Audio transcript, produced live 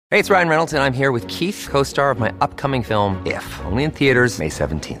Hey, it's Ryan Reynolds, and I'm here with Keith, co-star of my upcoming film, If, only in theaters May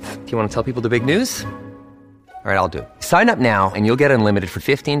 17th. Do you want to tell people the big news? All right, I'll do it. Sign up now and you'll get unlimited for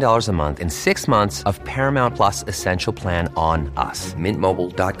 $15 a month and 6 months of Paramount Plus Essential Plan on us.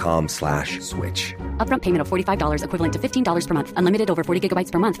 MintMobile.com/switch. Upfront payment of $45 equivalent to $15 per month. Unlimited over 40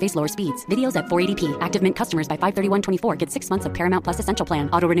 gigabytes per month. Face lower speeds. Videos at 480p. Active Mint customers by 531.24 get 6 months of Paramount Plus Essential Plan.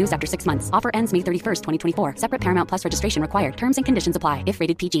 Auto renews after 6 months. Offer ends May 31st, 2024. Separate Paramount Plus registration required. Terms and conditions apply if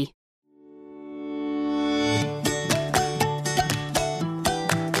rated PG.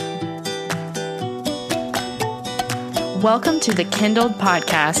 Welcome to the Kindled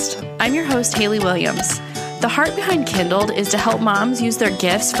podcast. I'm your host, Haley Williams. The heart behind Kindled is to help moms use their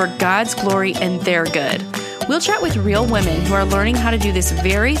gifts for God's glory and their good. We'll chat with real women who are learning how to do this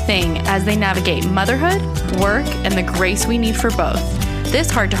very thing as they navigate motherhood, work, and the grace we need for both. This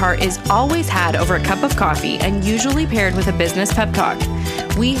heart-to-heart is always had over a cup of coffee and usually paired with a business pep talk.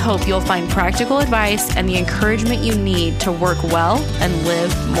 We hope you'll find practical advice and the encouragement you need to work well and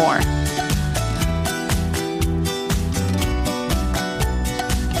live more.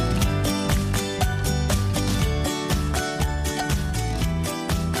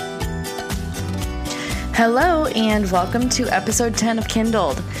 Hello and welcome to episode 10 of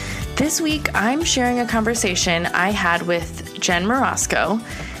Kindled. This week I'm sharing a conversation I had with Jen Marosco.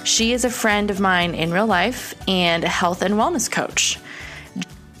 She is a friend of mine in real life and a health and wellness coach.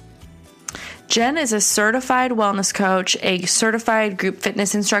 Jen is a certified wellness coach, a certified group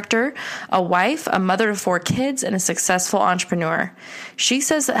fitness instructor, a wife, a mother of 4 kids, and a successful entrepreneur. She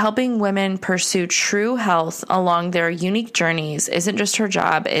says that helping women pursue true health along their unique journeys isn't just her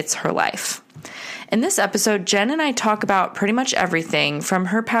job, it's her life. In this episode, Jen and I talk about pretty much everything from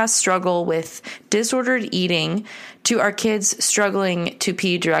her past struggle with disordered eating to our kids struggling to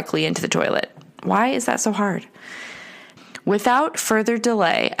pee directly into the toilet. Why is that so hard? Without further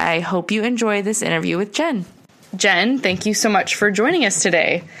delay, I hope you enjoy this interview with Jen. Jen, thank you so much for joining us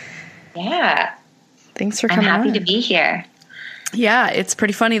today. Yeah. Thanks for coming on. I'm happy to be here. Yeah, it's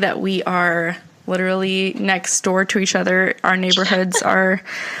pretty funny that we are literally next door to each other. Our neighborhoods are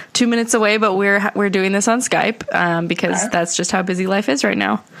 2 minutes away, but we're doing this on Skype because that's just how busy life is right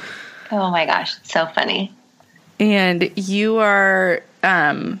now. Oh my gosh, it's so funny. And you are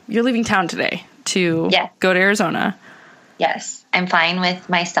you're leaving town today to go to Arizona. Yes, I'm flying with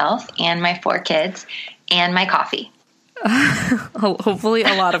myself and my 4 kids and my coffee. Hopefully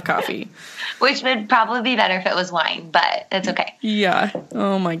a lot of coffee. Which would probably be better if it was wine, but it's okay. Yeah.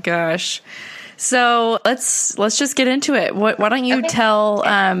 Oh my gosh. So let's just get into it. Why don't you tell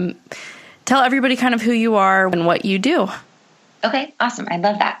everybody kind of who you are and what you do? Okay, awesome. I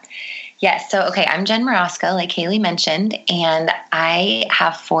love that. Yes. So, I'm Jen Marosco, like Haley mentioned, and I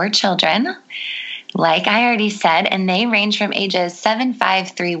have 4 children, like I already said, and they range from ages 7,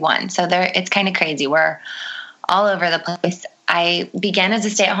 5, 3, 1. So it's kind of crazy. We're all over the place. I began as a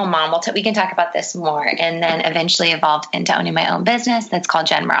stay-at-home mom. We can talk about this more, and then eventually evolved into owning my own business that's called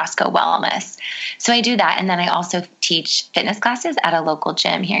Jen Marosco Wellness. So I do that, and then I also teach fitness classes at a local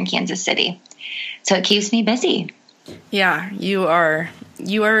gym here in Kansas City. So it keeps me busy. Yeah, you are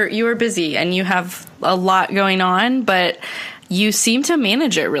busy, and you have a lot going on, but you seem to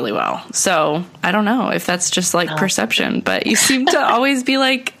manage it really well. So I don't know if that's just like perception, but you seem to always be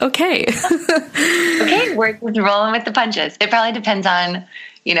like, okay. Okay, we're just rolling with the punches. It probably depends on,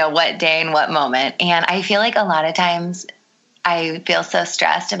 what day and what moment. And I feel like a lot of times I feel so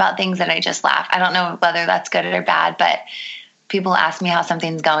stressed about things that I just laugh. I don't know whether that's good or bad, but people ask me how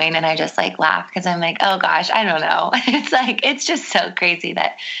something's going and I just like laugh because I'm like, oh gosh, I don't know. It's just so crazy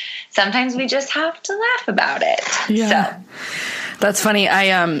that sometimes we just have to laugh about it. Yeah. So that's funny.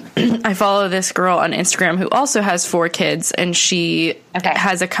 I follow this girl on Instagram who also has 4 kids, and she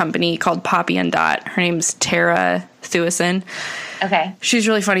has a company called Poppy and Dot. Her name's Tara Thewison. Okay. She's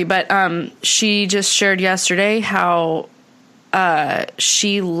really funny, but she just shared yesterday how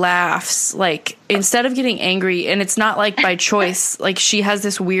she laughs, like, instead of getting angry, and it's not like by choice, like she has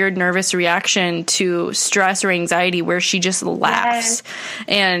this weird nervous reaction to stress or anxiety where she just laughs. Yes.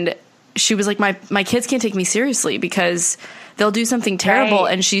 And she was like, my kids can't take me seriously because they'll do something terrible.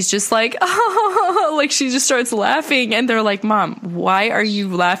 Right. And she's just like, oh, like she just starts laughing, and they're like, Mom, why are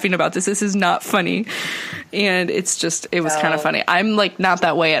you laughing about this? This is not funny. And it was kind of funny. I'm like not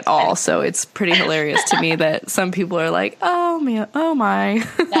that way at all. So it's pretty hilarious to me that some people are like, oh man, oh my.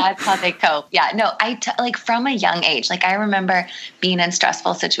 That's how they cope. Yeah, no, like from a young age, like I remember being in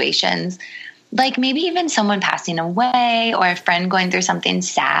stressful situations, like maybe even someone passing away or a friend going through something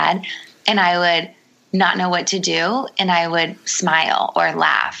sad, and I would not know what to do, and I would smile or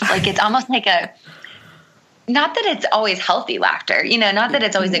laugh. Like it's almost like not that it's always healthy laughter, not that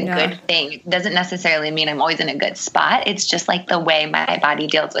it's always a good thing. It doesn't necessarily mean I'm always in a good spot. It's just like the way my body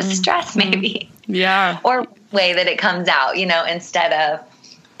deals with stress, maybe. Yeah. Or way that it comes out, instead of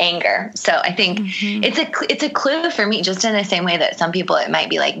anger. So I think it's a clue for me, just in the same way that some people, it might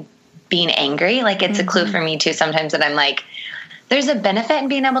be like being angry. Like it's a clue for me too, sometimes, that I'm like, there's a benefit in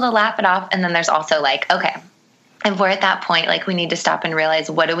being able to laugh it off. And then there's also like, okay, if we're at that point, like we need to stop and realize,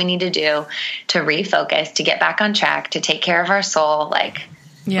 what do we need to do to refocus, to get back on track, to take care of our soul? Like,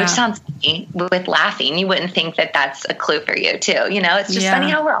 which sounds funny with laughing. You wouldn't think that that's a clue for you too. It's just funny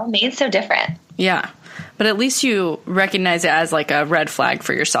how we're all made so different. Yeah. But at least you recognize it as like a red flag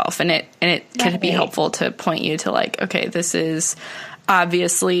for yourself. And it can be helpful to point you to like, okay, this is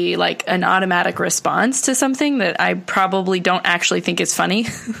obviously like an automatic response to something that I probably don't actually think is funny.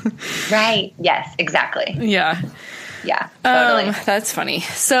 Right. Yes, exactly. Yeah. Yeah, totally. That's funny.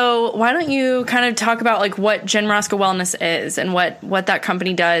 So why don't you kind of talk about like what Jen Morosko Wellness is and what that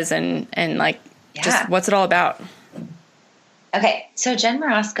company does and like just what's it all about? Okay. So Jen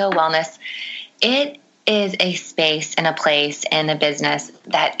Morosko Wellness, it is a space and a place and a business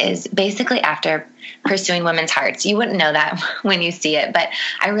that is basically after pursuing women's hearts. You wouldn't know that when you see it, but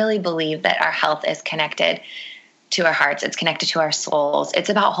I really believe that our health is connected to our hearts. It's connected to our souls. It's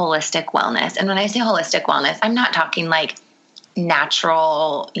about holistic wellness. And when I say holistic wellness, I'm not talking like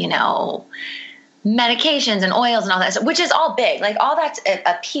natural, medications and oils and all that, which is all big. Like all that's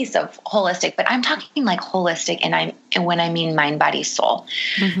a piece of holistic, but I'm talking like holistic, and when I mean mind, body, soul.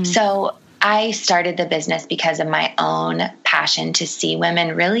 Mm-hmm. So I started the business because of my own passion to see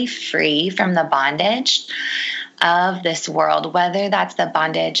women really free from the bondage of this world, whether that's the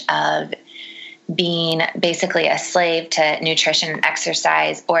bondage of being basically a slave to nutrition and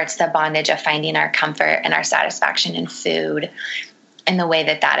exercise, or it's the bondage of finding our comfort and our satisfaction in food and the way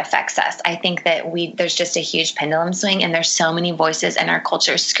that affects us. I think that there's just a huge pendulum swing, and there's so many voices in our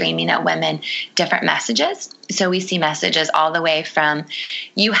culture screaming at women different messages. So we see messages all the way from,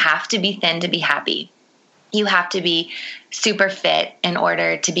 you have to be thin to be happy. You have to be super fit in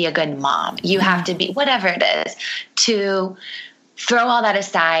order to be a good mom. You have to be whatever it is, to throw all that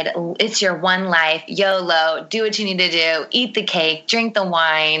aside. It's your one life, YOLO, do what you need to do, eat the cake, drink the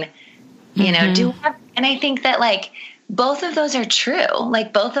wine, do. And I think that like, both of those are true.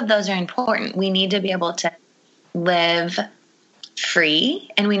 Like both of those are important. We need to be able to live free,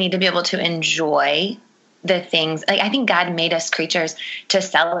 and we need to be able to enjoy the things. Like I think God made us creatures to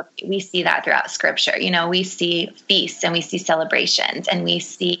celebrate. We see that throughout Scripture. We see feasts and we see celebrations, and we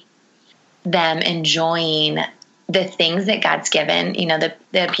see them enjoying the things that God's given,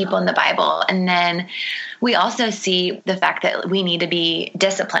 the people in the Bible. And then we also see the fact that we need to be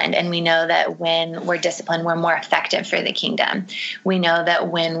disciplined. And we know that when we're disciplined, we're more effective for the kingdom. We know that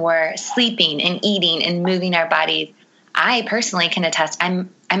when we're sleeping and eating and moving our bodies, I personally can attest, I'm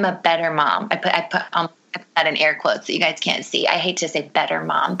a better mom. I put that in air quotes that you guys can't see. I hate to say better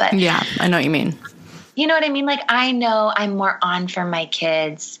mom, but yeah, I know what you mean. You know what I mean? Like, I know I'm more on for my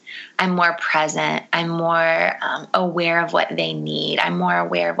kids. I'm more present. I'm more aware of what they need. I'm more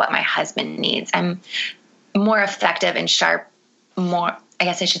aware of what my husband needs. I'm more effective and sharper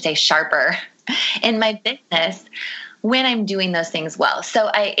in my business when I'm doing those things well.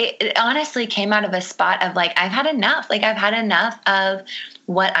 So it honestly came out of a spot of like, I've had enough. Like I've had enough of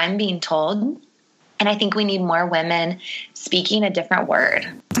what I'm being told. And I think we need more women speaking a different word.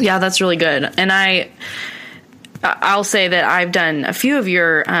 Yeah, that's really good. And I'll say that I've done a few of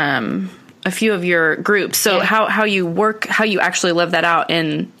your groups. So how you work, how you actually live that out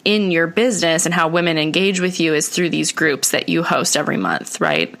in your business, and how women engage with you is through these groups that you host every month,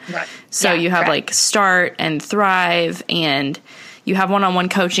 right? Right. So you have like Start and Thrive, and you have one-on-one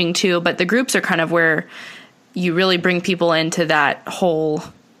coaching too. But the groups are kind of where you really bring people into that whole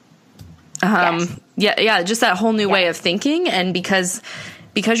just that whole new way of thinking. And because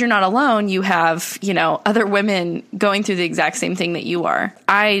you're not alone, you have, other women going through the exact same thing that you are.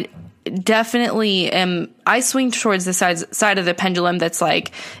 I definitely I swing towards the side of the pendulum that's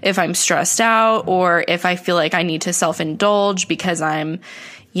like, if I'm stressed out, or if I feel like I need to self-indulge because I'm,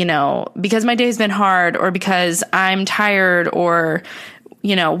 because my day's been hard, or because I'm tired, or,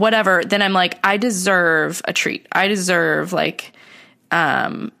 whatever, then I'm like, I deserve a treat. I deserve like,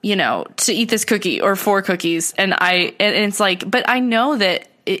 to eat this cookie or 4 cookies. And it's like, but I know that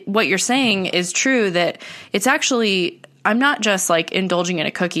what you're saying is true, that it's actually, I'm not just like indulging in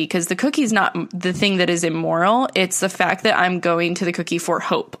a cookie, because the cookie is not the thing that is immoral. It's the fact that I'm going to the cookie for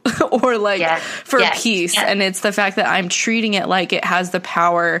hope or like for peace. Yes. And it's the fact that I'm treating it like it has the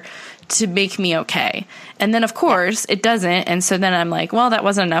power to make me okay. And then of course it doesn't. And so then I'm like, well, that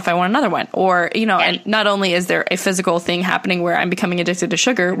wasn't enough. I want another one. Or, and not only is there a physical thing happening where I'm becoming addicted to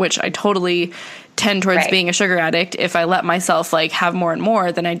sugar, which I totally tend towards being a sugar addict. If I let myself like have more and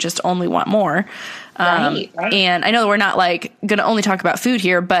more, then I just only want more. Right. And I know we're not like going to only talk about food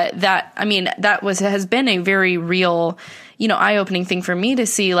here, but that has been a very real, eye-opening thing for me to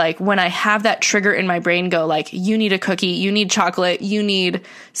see, like, when I have that trigger in my brain go like, you need a cookie, you need chocolate, you need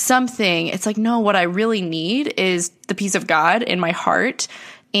something. It's like, no, what I really need is the peace of God in my heart.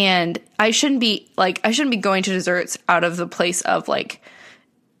 And I shouldn't be going to desserts out of the place of like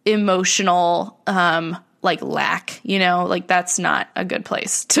emotional, like lack, like that's not a good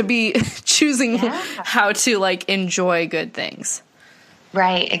place to be choosing how to like enjoy good things.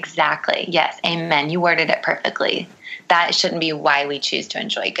 Right. Exactly. Yes. Amen. You worded it perfectly. That shouldn't be why we choose to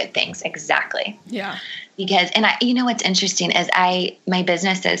enjoy good things. Exactly. Yeah. Because, what's interesting is my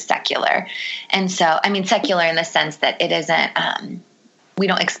business is secular. And so, secular in the sense that it isn't, we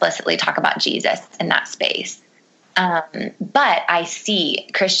don't explicitly talk about Jesus in that space. But I see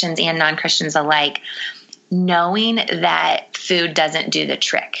Christians and non-Christians alike knowing that food doesn't do the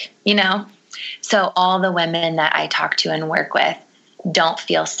trick, So all the women that I talk to and work with don't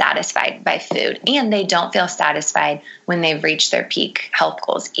feel satisfied by food, and they don't feel satisfied when they've reached their peak health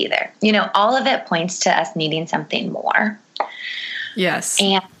goals either. All of it points to us needing something more. Yes.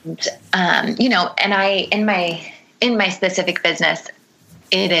 And, and I, in my specific business,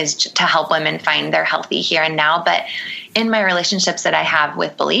 it is to help women find their healthy here and now. But in my relationships that I have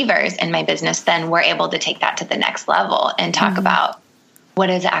with believers in my business, then we're able to take that to the next level and talk about what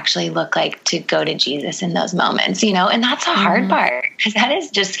does it actually look like to go to Jesus in those moments, and that's a hard part because that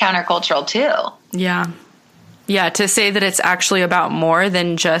is just countercultural too. Yeah. Yeah. To say that it's actually about more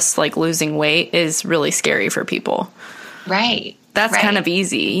than just like losing weight is really scary for people. Right. That's kind of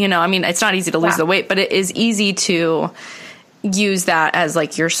easy. It's not easy to lose the weight, but it is easy to use that as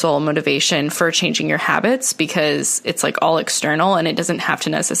like your sole motivation for changing your habits because it's like all external and it doesn't have to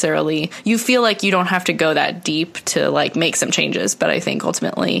necessarily, you feel like you don't have to go that deep to like make some changes. But I think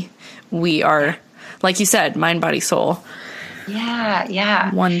ultimately we are, like you said, mind, body, soul. Yeah.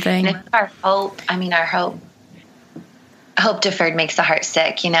 Yeah. One thing. And our hope deferred makes the heart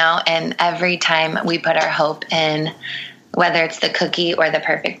sick, and every time we put our hope in, whether it's the cookie or the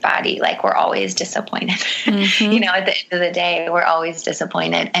perfect body, like we're always disappointed. Mm-hmm. At the end of the day, we're always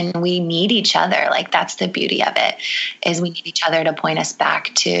disappointed, and we need each other. Like that's the beauty of it, is we need each other to point us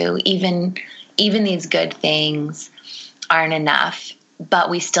back to even these good things aren't enough, but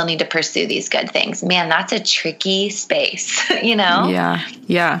we still need to pursue these good things. Man, that's a tricky space, Yeah.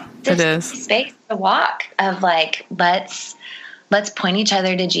 Yeah, it is. Space to walk of like, let's point each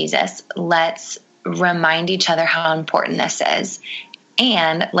other to Jesus. Let's remind each other how important this is,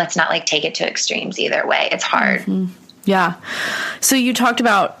 and let's not like take it to extremes either way. It's hard. Mm-hmm. Yeah. So you talked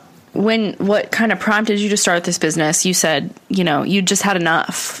about what kind of prompted you to start this business. You said, you just had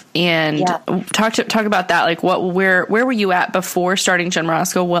enough, and talk about that. Like where were you at before starting Jen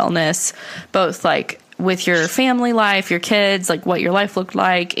Marosco Wellness, both like with your family life, your kids, like what your life looked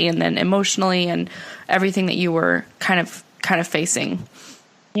like, and then emotionally and everything that you were kind of facing.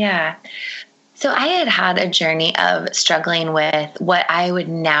 Yeah. So I had a journey of struggling with what I would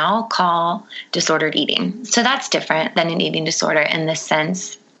now call disordered eating. So that's different than an eating disorder in the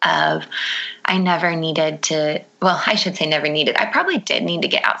sense of I never needed to, well, I should say never needed. I probably did need to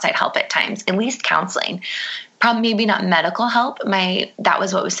get outside help at times, at least counseling. Probably maybe not medical help. That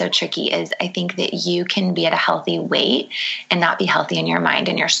was what was so tricky is I think that you can be at a healthy weight and not be healthy in your mind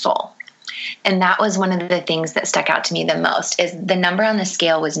and your soul. And that was one of the things that stuck out to me the most is the number on the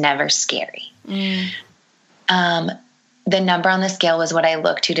scale was never scary. The number on the scale was what I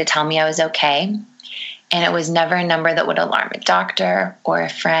looked to tell me I was okay. And it was never a number that would alarm a doctor or a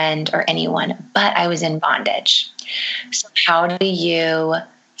friend or anyone, but I was in bondage. So how do you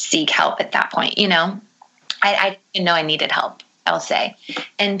seek help at that point? I didn't know I needed help, I'll say,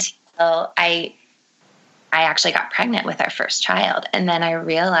 until I actually got pregnant with our first child. And then I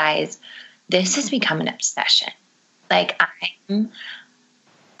realized this has become an obsession. Like I'm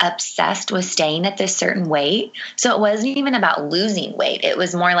obsessed with staying at this certain weight. So it wasn't even about losing weight. It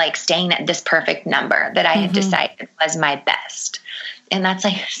was more like staying at this perfect number that I had decided was my best. And that's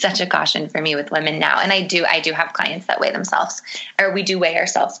like such a caution for me with women now. And I do have clients that weigh themselves, or we do weigh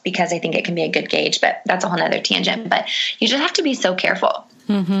ourselves because I think it can be a good gauge, but that's a whole nother tangent. But you just have to be so careful.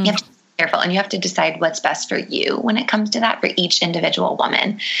 Mm-hmm. You have to be careful, and you have to decide what's best for you when it comes to that for each individual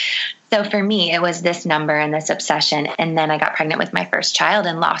woman. So for me, it was this number and this obsession. And then I got pregnant with my first child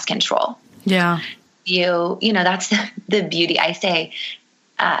and lost control. Yeah. You know, that's the beauty. I say,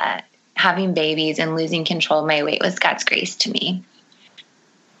 having babies and losing control of my weight was God's grace to me,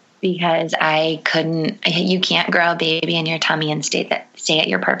 because you can't grow a baby in your tummy and stay at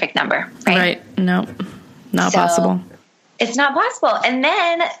your perfect number. Right. No, not possible. It's not possible. And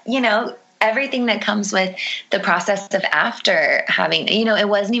then, everything that comes with the process of after having, it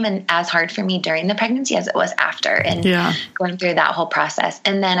wasn't even as hard for me during the pregnancy as it was after, and going through that whole process.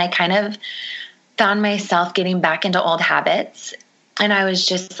 And then I kind of found myself getting back into old habits. And I was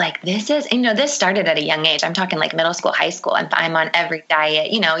just like, this started at a young age. I'm talking like middle school, high school. I'm on every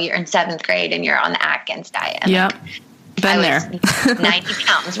diet. You're in 7th grade and you're on the Atkins diet. Yep. Been there. 90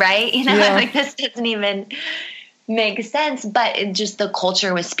 pounds, right? Like this doesn't even make sense. But the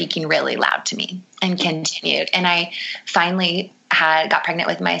culture was speaking really loud to me and continued. And I finally got pregnant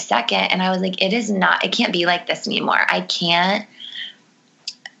with my second. And I was like, it can't be like this anymore. I can't.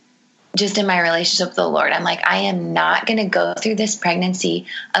 Just in my relationship with the Lord, I'm like, I am not going to go through this pregnancy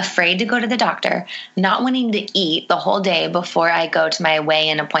afraid to go to the doctor, not wanting to eat the whole day before I go to my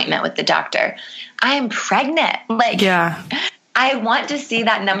weigh-in appointment with the doctor. I am pregnant. I want to see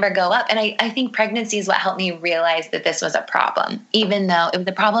that number go up. And I think pregnancy is what helped me realize that this was a problem, even though it was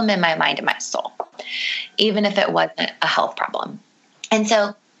a problem in my mind and my soul, even if it wasn't a health problem. And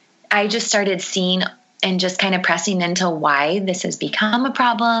so I just started seeing and just kind of pressing into why this has become a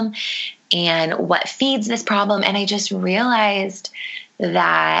problem and what feeds this problem. And I just realized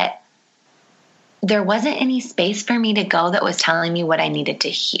that there wasn't any space for me to go that was telling me what I needed to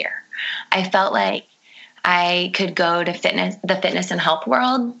hear. I felt like I could go to the fitness and health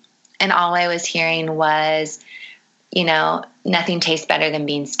world, and all I was hearing was, nothing tastes better than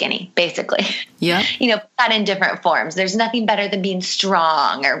being skinny, basically. Yeah. Put that in different forms. There's nothing better than being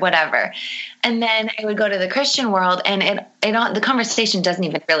strong or whatever. And then I would go to the Christian world, and the conversation doesn't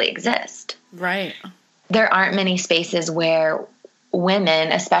even really exist. Right. There aren't many spaces where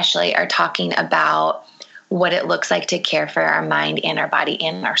women especially are talking about what it looks like to care for our mind and our body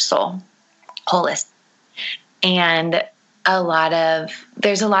and our soul holistically. And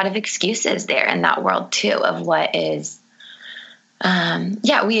there's a lot of excuses there in that world too, of what is,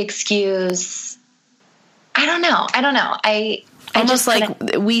 we excuse, I don't know. Almost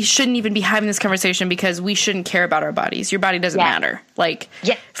like we shouldn't even be having this conversation because we shouldn't care about our bodies. Your body doesn't matter.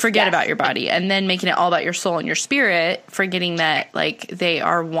 Forget about your body, and then making it all about your soul and your spirit, forgetting that they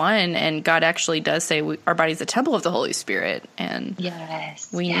are one, and God actually does say our body's the temple of the Holy Spirit, and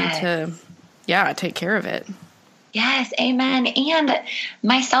we need to, take care of it. Yes. Amen. And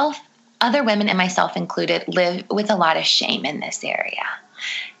other women and myself included, live with a lot of shame in this area.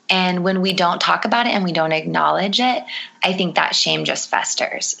 And when we don't talk about it and we don't acknowledge it, I think that shame just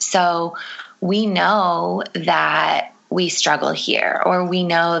festers. So we know that we struggle here, or we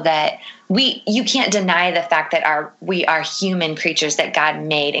know that you can't deny the fact that we are human creatures that God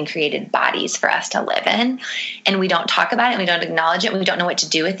made and created bodies for us to live in. And we don't talk about it, and we don't acknowledge it, and we don't know what to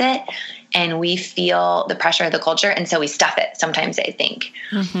do with it. And we feel the pressure of the culture, and so we stuff it sometimes, I think.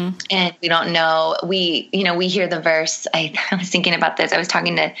 Mm-hmm. And we don't know. We hear the verse. I was thinking about this. I was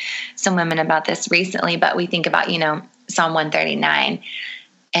talking to some women about this recently, but we think about, Psalm 139.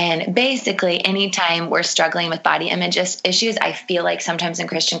 And basically, anytime we're struggling with body image issues, I feel like sometimes in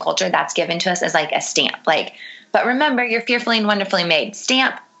Christian culture, that's given to us as like a stamp. But remember, you're fearfully and wonderfully made.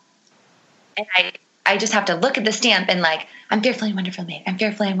 Stamp. And I just have to look at the stamp and I'm fearfully and wonderfully made. I'm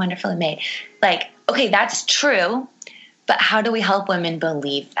fearfully and wonderfully made. Okay, that's true. But how do we help women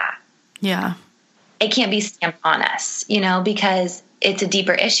believe that? Yeah. It can't be stamped on us, because it's a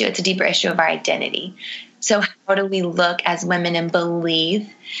deeper issue. It's a deeper issue of our identity. So how do we look as women and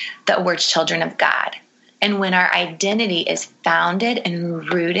believe that we're children of God? And when our identity is founded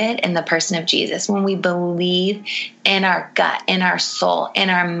and rooted in the person of Jesus, when we believe in our gut, in our soul,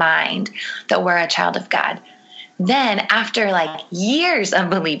 in our mind that we're a child of God, then after years of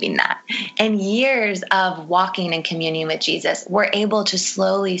believing that and years of walking in communion with Jesus, we're able to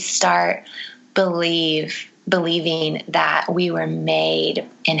slowly start believing that we were made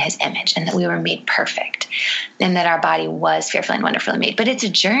in his image and that we were made perfect and that our body was fearfully and wonderfully made. But it's a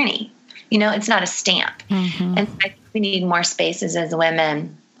journey. It's not a stamp. Mm-hmm. And I think we need more spaces as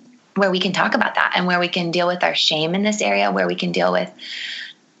women where we can talk about that and where we can deal with our shame in this area, where we can deal with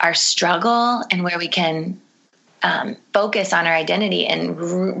our struggle, and where we can focus on our identity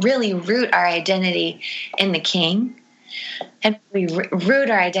and really root our identity in the King. And we root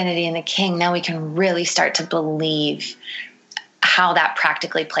our identity in the King, now we can really start to believe how that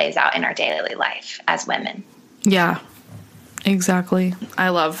practically plays out in our daily life as women. Yeah, exactly. I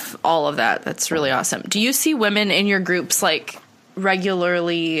love all of that. That's really awesome. Do you see women in your groups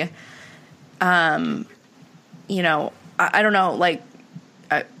regularly, I don't know,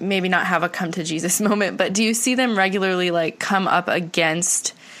 maybe not have a come to Jesus moment, but do you see them regularly like come up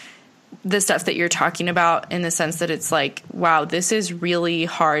against the stuff that you're talking about, in the sense that it's like, wow, this is really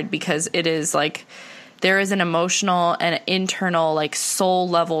hard, because it is like there is an emotional and internal like soul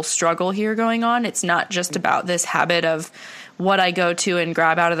level struggle here going on. It's not just about this habit of what I go to and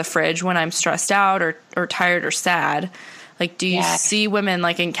grab out of the fridge when I'm stressed out or tired or sad. Like, do you see women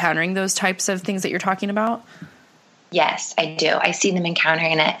like encountering those types of things that you're talking about? Yes, I do. I see them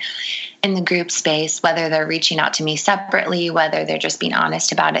encountering it in the group space, whether they're reaching out to me separately, whether they're just being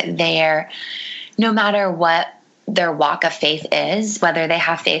honest about it there. No matter what their walk of faith is, whether they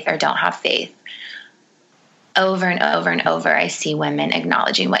have faith or don't have faith, over and over and over, I see women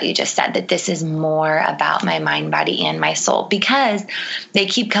acknowledging what you just said, that this is more about my mind, body, and my soul, because they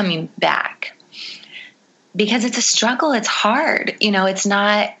keep coming back. Because it's a struggle. It's hard. It's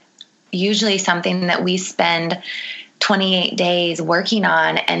not usually something that we spend 28 days working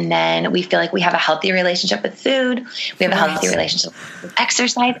on, and then we feel like we have a healthy relationship with food, we have a healthy relationship with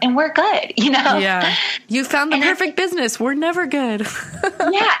exercise, and we're good, Yeah. You found the perfect business. We're never good.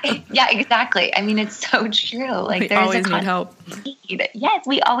 Yeah, exactly. I mean, it's so true. Like, we always need help. Yes,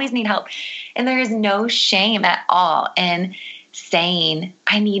 we always need help. And there is no shame at all in saying,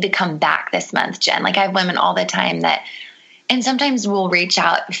 I need to come back this month, Jen. Like, I have women all the time and sometimes we'll reach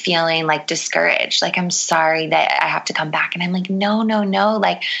out feeling like discouraged. Like, I'm sorry that I have to come back. And I'm like, no.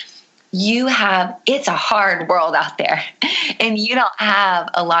 Like, it's a hard world out there, and you don't have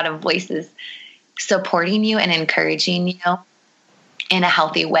a lot of voices supporting you and encouraging you in a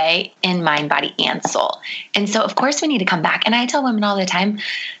healthy way, in mind, body, and soul. And so, of course, we need to come back. And I tell women all the time,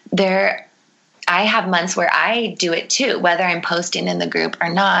 I have months where I do it too, whether I'm posting in the group or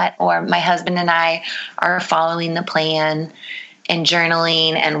not, or my husband and I are following the plan and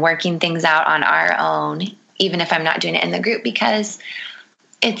journaling and working things out on our own, even if I'm not doing it in the group, because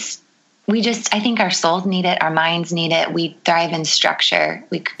I think our souls need it. Our minds need it. We thrive in structure.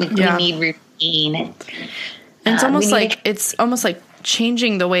 We need routine. And it's almost like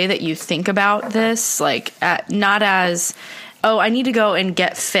changing the way that you think about this, like not as, oh, I need to go and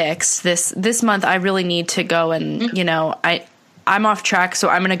get fixed this month. I really need to go and, I'm off track, so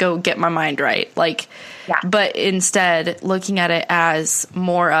I'm going to go get my mind right. Like, but instead looking at it as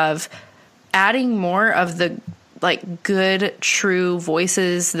more of adding more of the like good, true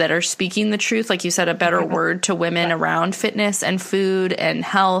voices that are speaking the truth. Like you said, a better word to women around fitness and food and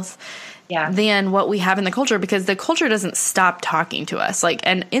health than what we have in the culture, because the culture doesn't stop talking to us. Like,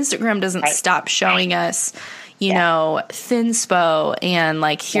 and Instagram doesn't stop showing us, thinspo and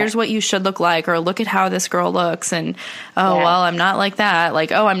like, here's what you should look like, or look at how this girl looks. And, well, I'm not like that.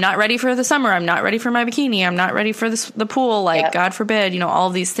 Like, oh, I'm not ready for the summer. I'm not ready for my bikini. I'm not ready for the pool. Like, God forbid, all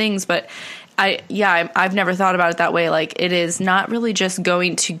of these things. But I've never thought about it that way. Like, it is not really just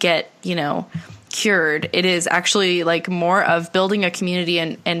going to get, cured. It is actually like more of building a community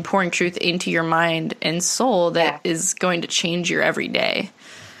and pouring truth into your mind and soul that is going to change your everyday.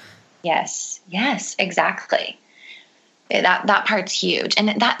 Yes, exactly. That part's huge.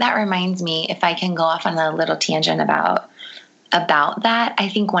 And that reminds me, if I can go off on a little tangent about that, I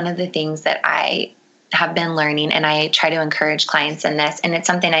think one of the things that I have been learning, and I try to encourage clients in this, and it's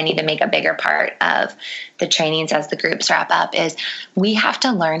something I need to make a bigger part of the trainings as the groups wrap up, is we have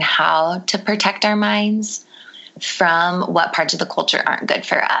to learn how to protect our minds from what parts of the culture aren't good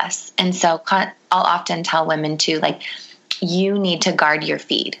for us. And so I'll often tell women too, like, you need to guard your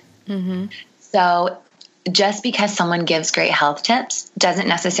feed. Mm-hmm. So just because someone gives great health tips doesn't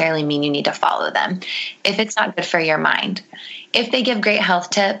necessarily mean you need to follow them if it's not good for your mind. If they give great health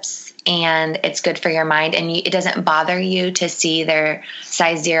tips and it's good for your mind, and it doesn't bother you to see their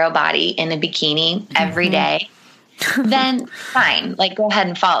size 0 body in a bikini every day, then fine, like, go ahead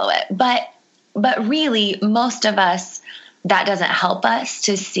and follow it. But really, most of us, that doesn't help us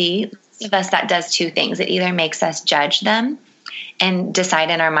to see. Most of us, that does two things. It either makes us judge them and decide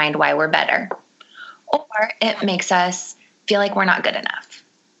in our mind why we're better, or it makes us feel like we're not good enough.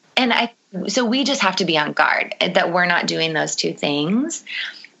 And so we just have to be on guard that we're not doing those two things,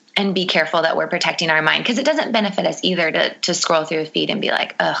 and be careful that we're protecting our mind, because it doesn't benefit us either to scroll through a feed and be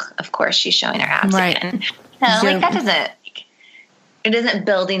like, ugh, of course she's showing her abs again. Like, that it isn't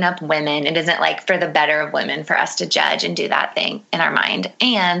building up women. It isn't like for the better of women for us to judge and do that thing in our mind.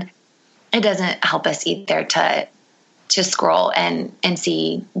 And it doesn't help us either to scroll and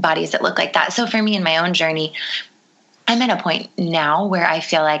see bodies that look like that. So for me, in my own journey, I'm at a point now where I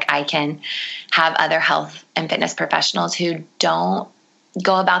feel like I can have other health and fitness professionals who don't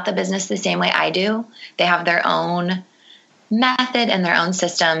go about the business the same way I do. They have their own method and their own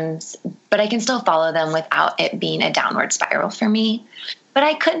systems, but I can still follow them without it being a downward spiral for me. But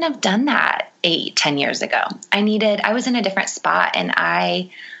I couldn't have done that 8-10 years ago. I was in a different spot, and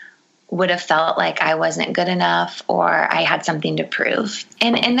I would have felt like I wasn't good enough or I had something to prove.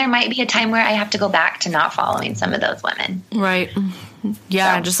 And there might be a time where I have to go back to not following some of those women. Right.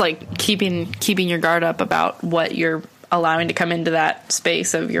 Yeah. So. Just like keeping your guard up about what you're allowing to come into that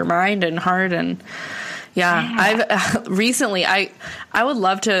space of your mind and heart. And I've recently, I would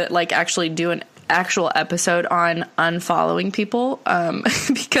love to like actually do an actual episode on unfollowing people,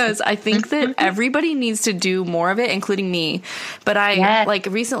 because I think that everybody needs to do more of it, including me. But I like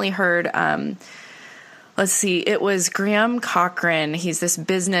recently heard, let's see, it was Graham Cochran. He's this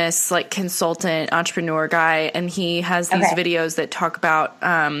business like consultant, entrepreneur guy. And he has these videos that talk about,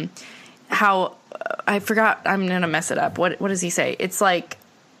 how I forgot, I'm going to mess it up. What does he say? It's like,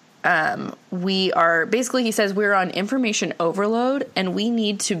 we are basically, he says we're on information overload and we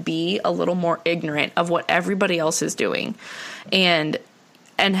need to be a little more ignorant of what everybody else is doing and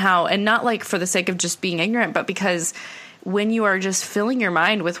not like for the sake of just being ignorant, but because when you are just filling your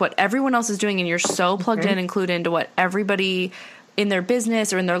mind with what everyone else is doing and you're so plugged in and clued into what everybody in their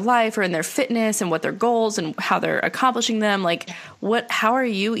business or in their life or in their fitness and what their goals and how they're accomplishing them, like how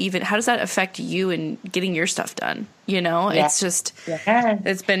does that affect you in getting your stuff done? You know, it's just,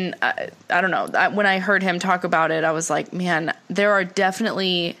 it's been, I don't know. When I heard him talk about it, I was like, man, there are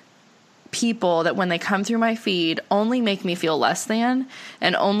definitely people that when they come through my feed only make me feel less than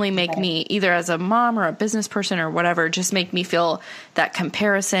and only make me either as a mom or a business person or whatever, just make me feel that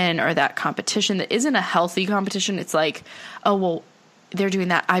comparison or that competition that isn't a healthy competition. It's like, oh, well, they're doing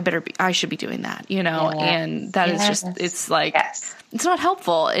that. I should be doing that, you know? And that is just, it's like, it's not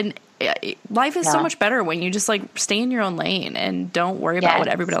helpful. And life is so much better when you just like stay in your own lane and don't worry about what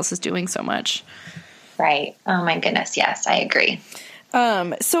everybody else is doing so much. Right. Oh my goodness. Yes, I agree.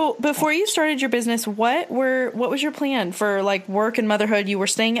 So before you started your business, what was your plan for like work and motherhood? You were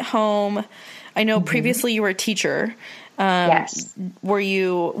staying at home. I know previously you were a teacher. What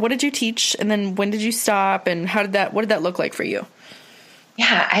did you teach? And then when did you stop? And what did that look like for you?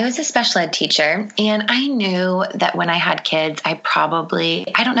 Yeah, I was a special ed teacher, and I knew that when I had kids, I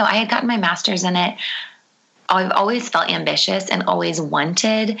had gotten my master's in it. I've always felt ambitious and always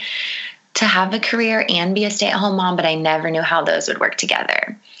wanted to have a career and be a stay-at-home mom, but I never knew how those would work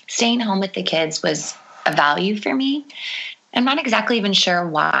together. Staying home with the kids was a value for me. I'm not exactly even sure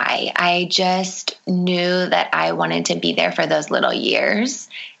why. I just knew that I wanted to be there for those little years,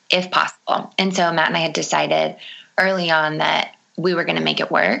 if possible. And so Matt and I had decided early on that we were going to make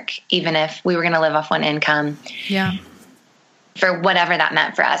it work, even if we were going to live off one income. Yeah. For whatever that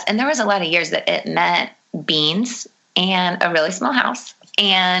meant for us. And there was a lot of years that it meant beans and a really small house.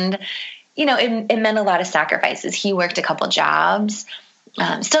 And, you know, it meant a lot of sacrifices. He worked a couple jobs,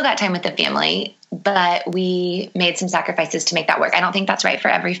 still got time with the family, but we made some sacrifices to make that work. I don't think that's right for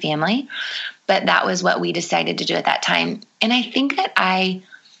every family, but that was what we decided to do at that time. And I think that I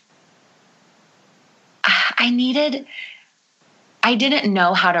didn't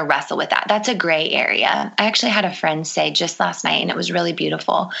know how to wrestle with that. That's a gray area. I actually had a friend say just last night, and it was really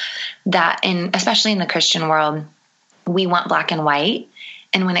beautiful, that especially in the Christian world, we want black and white.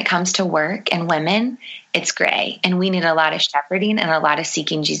 And when it comes to work and women, it's gray. And we need a lot of shepherding and a lot of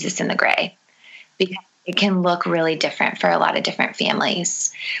seeking Jesus in the gray, because it can look really different for a lot of different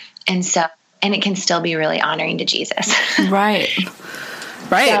families. And it can still be really honoring to Jesus. Right.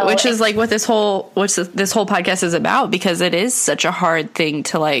 Right. So, which is like what this whole podcast is about, because it is such a hard thing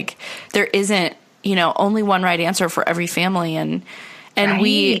to like, there isn't, you know, only one right answer for every family. And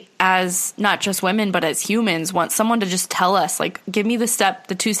we, as not just women, but as humans, want someone to just tell us, like, give me the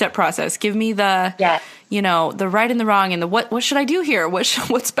 2-step process. Give me the, you know, the right and the wrong and the, what should I do here?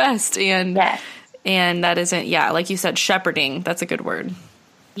 What's best? And that isn't, like you said, shepherding. That's a good word.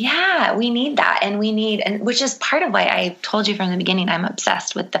 Yeah, we need that. And which is part of why I told you from the beginning, I'm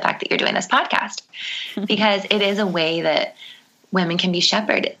obsessed with the fact that you're doing this podcast, because it is a way that women can be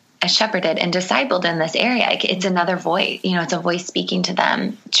shepherded and discipled in this area. It's another voice, you know, it's a voice speaking to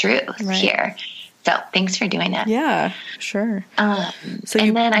them truth here. So thanks for doing it. Yeah, sure. So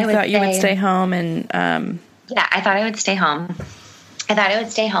you thought you would stay home and, I thought I would stay home. And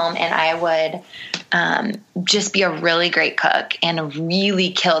I would just be a really great cook and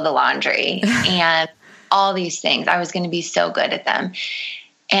really kill the laundry and all these things. I was going to be so good at them.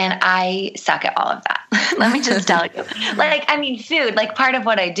 And I suck at all of that. Let me just tell you. Food, like part of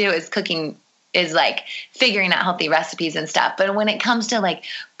what I do is cooking, is like figuring out healthy recipes and stuff. But when it comes to like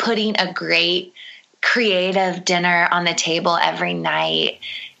putting a great creative dinner on the table every night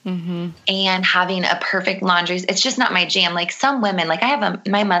and having a perfect laundry. It's just not my jam. Like some women, like I have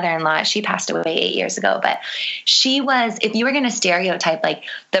my mother-in-law, she passed away 8 years ago, but she was, if you were going to stereotype like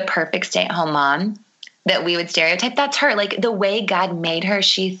the perfect stay-at-home mom that we would stereotype, that's her. Like the way God made her,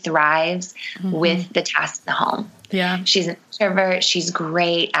 she thrives with the tasks in the home. Yeah. She's an introvert. She's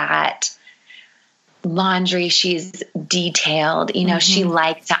great at laundry. She's detailed. You know, she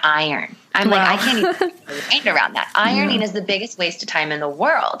likes to iron. I'm like, I can't even get my mind around that. Ironing is the biggest waste of time in the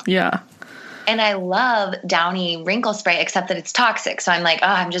world. Yeah. And I love Downy wrinkle spray, except that it's toxic. So I'm like, oh,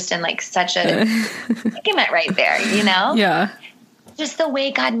 I'm just in like such a predicament right there, you know? Yeah. Just the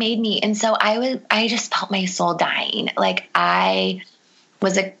way God made me. And so I just felt my soul dying. Like I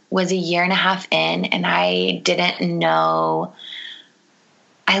was a year and a half in, and I didn't know.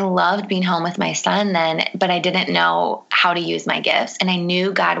 I loved being home with my son then, but I didn't know how to use my gifts. And I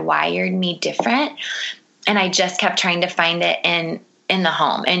knew God wired me different. And I just kept trying to find it in the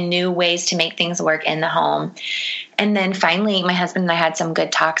home and new ways to make things work in the home. And then finally, my husband and I had some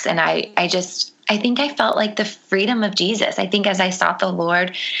good talks, and I think I felt like the freedom of Jesus. I think as I sought the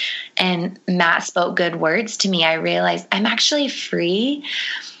Lord and Matt spoke good words to me, I realized I'm actually free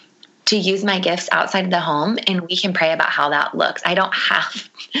to use my gifts outside of the home, and we can pray about how that looks. I don't have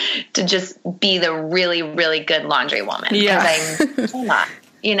to just be the really, really good laundry woman. Because I'm not,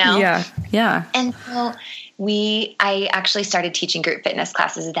 you know? Yeah. Yeah. And so I actually started teaching group fitness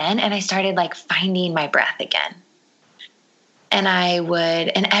classes then, and I started like finding my breath again. And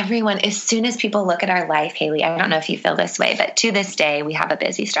and everyone, as soon as people look at our life, Haley, I don't know if you feel this way, but to this day, we have a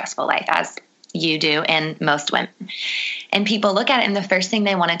busy, stressful life, as you do, and most women. And people look at it, and the first thing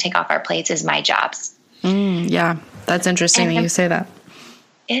they want to take off our plates is my jobs. Yeah, that's interesting that you say that.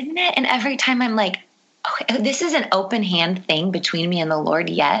 Isn't it? And every time I'm like, okay, this is an open hand thing between me and the Lord,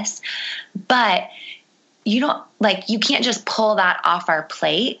 yes. But you can't just pull that off our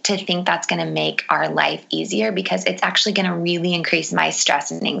plate to think that's going to make our life easier, because it's actually going to really increase my stress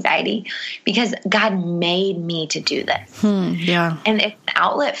and anxiety, because God made me to do this. Yeah. And it's an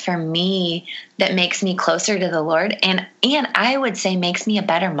outlet for me that makes me closer to the Lord. And I would say makes me a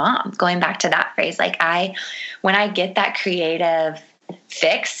better mom, going back to that phrase. Like when I get that creative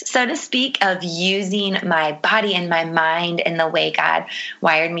fix, so to speak, of using my body and my mind in the way God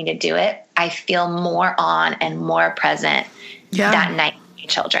wired me to do it, I feel more on and more present that night with my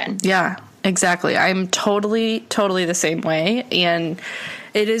children. Yeah, exactly. I'm totally the same way. And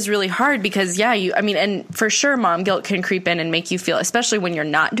it is really hard because, and for sure, mom guilt can creep in and make you feel, especially when you're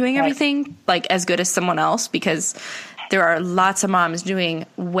not doing everything like as good as someone else, because there are lots of moms doing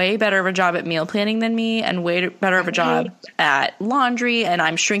way better of a job at meal planning than me, and way better of a job at laundry. And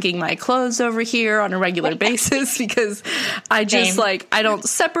I'm shrinking my clothes over here on a regular basis because I just I don't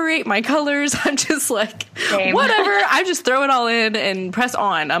separate my colors. I'm just like, whatever. I just throw it all in and press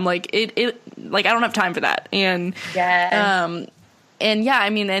on. I'm like, I don't have time for that. And, and yeah, I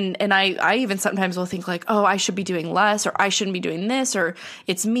mean, and I even sometimes will think like, oh, I should be doing less, or I shouldn't be doing this, or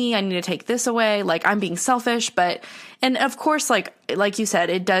it's me, I need to take this away. Like I'm being selfish. And of course, like you said,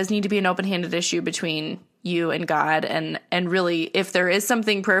 it does need to be an open-handed issue between you and God. And really, if there is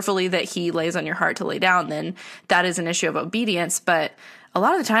something prayerfully that he lays on your heart to lay down, then that is an issue of obedience. But a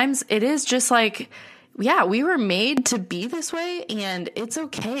lot of the times it is just like, yeah, we were made to be this way, and it's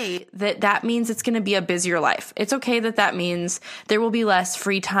okay that means it's going to be a busier life. It's okay that means there will be less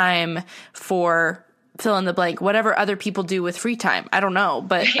free time for fill in the blank, whatever other people do with free time. I don't know,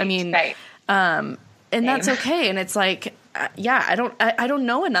 but I mean, and that's okay. And it's like, I don't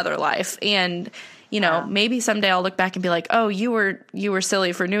know another life. And, maybe someday I'll look back and be like, oh, you were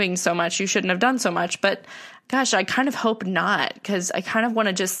silly for doing so much. You shouldn't have done so much. But gosh, I kind of hope not, because I kind of want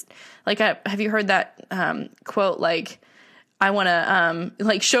to just have you heard that quote? Like, I want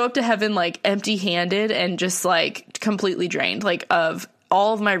to show up to heaven like empty handed and just like completely drained, like of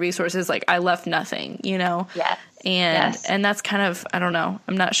all of my resources. Like I left nothing, Yes. And that's kind of, I don't know.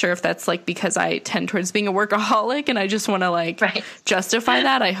 I'm not sure if that's like because I tend towards being a workaholic and I just want to justify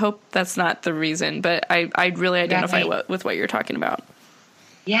that. I hope that's not the reason, but I really identify with what you're talking about.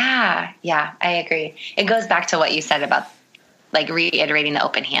 Yeah, I agree. It goes back to what you said about like reiterating the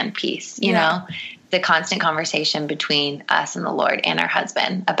open hand piece, you know, the constant conversation between us and the Lord and our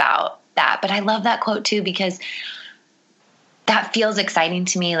husband about that. But I love that quote too, because that feels exciting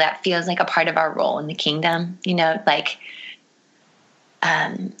to me. That feels like a part of our role in the kingdom, in a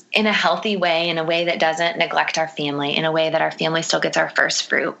healthy way, in a way that doesn't neglect our family, in a way that our family still gets our first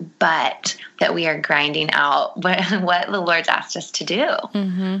fruit, but that we are grinding out what the Lord's asked us to do.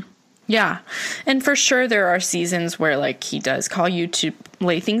 Mm-hmm. Yeah. And for sure, there are seasons where like he does call you to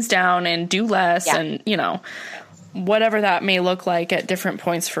lay things down and do less and, whatever that may look like at different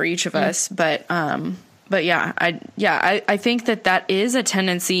points for each of us. But yeah, I think that is a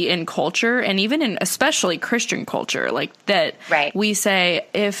tendency in culture, and even in especially Christian culture, like that. Right. We say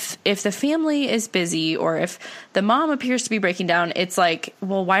if the family is busy or if the mom appears to be breaking down, it's like,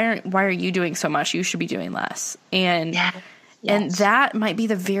 well, why are you doing so much? You should be doing less. And and that might be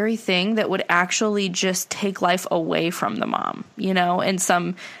the very thing that would actually just take life away from the mom, in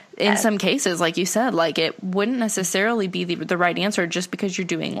some cases, like you said, like it wouldn't necessarily be the right answer just because you're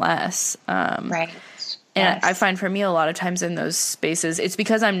doing less. Right. And I find for me a lot of times in those spaces, it's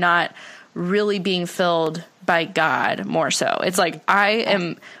because I'm not really being filled by God more so. It's like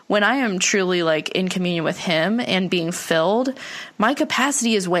when I am truly like in communion with him and being filled, my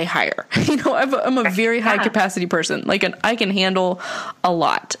capacity is way higher. I'm a very high capacity person. Like I can handle a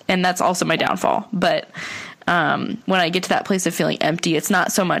lot, and that's also my downfall. But when I get to that place of feeling empty, it's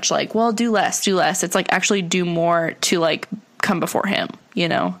not so much like, well, do less. It's like actually do more to like come before him,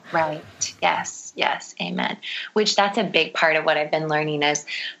 Right. Yes. Amen. Which that's a big part of what I've been learning is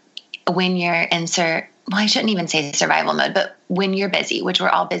when you're in I shouldn't even say survival mode, but when you're busy, which we're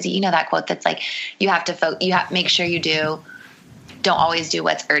all busy, that quote that's like, you have to make sure you don't always do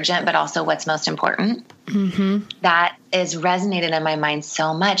what's urgent, but also what's most important. Mm-hmm. That is resonated in my mind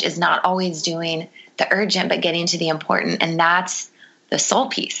so much, is not always doing the urgent, but getting to the important. And that's the soul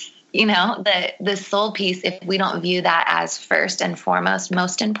piece, the soul piece. If we don't view that as first and foremost,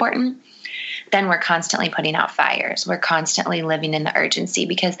 most important, then we're constantly putting out fires. We're constantly living in the urgency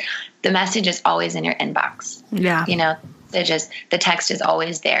because the message is always in your inbox. Yeah. The text is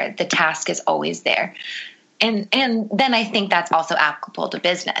always there. The task is always there. And then I think that's also applicable to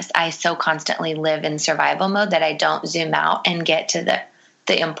business. I so constantly live in survival mode that I don't zoom out and get to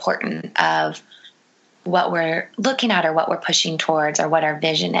the important of what we're looking at or what we're pushing towards or what our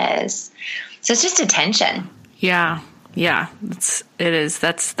vision is. So it's just a tension. Yeah. Yeah, it is.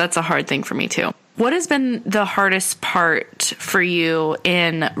 That's a hard thing for me too. What has been the hardest part for you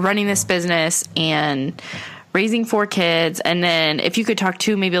in running this business and raising 4 kids? And then if you could talk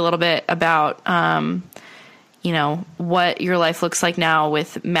too, maybe a little bit about, what your life looks like now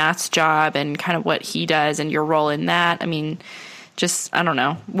with Matt's job and kind of what he does and your role in that. I mean, just, I don't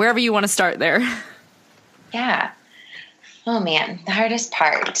know, wherever you want to start there. Yeah. Oh man, the hardest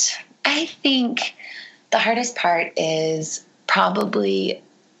part. I think the hardest part is probably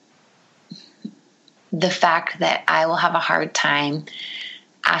the fact that I will have a hard time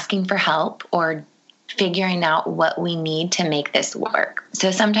asking for help or figuring out what we need to make this work.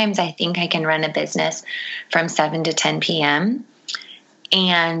 So sometimes I think I can run a business from 7 to 10 p.m.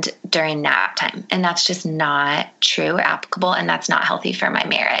 and during nap time. And that's just not true or applicable. And that's not healthy for my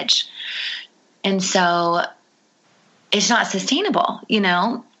marriage. And so it's not sustainable,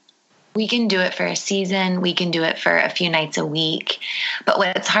 We can do it for a season. We can do it for a few nights a week. But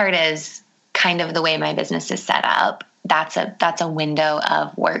what's hard is kind of the way my business is set up. That's a window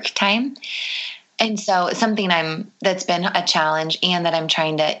of work time. And so something that's been a challenge and that I'm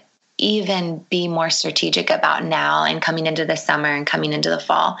trying to even be more strategic about now and coming into the summer and coming into the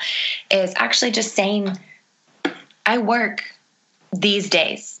fall is actually just saying, I work these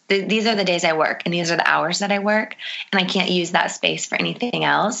days. These are the days I work and these are the hours that I work. And I can't use that space for anything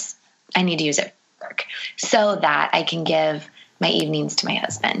else. I need to use it for work so that I can give my evenings to my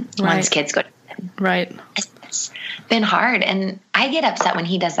husband once kids go to bed. Right. It's been hard. And I get upset when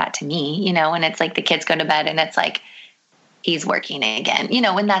he does that to me, when it's like the kids go to bed and it's like he's working again,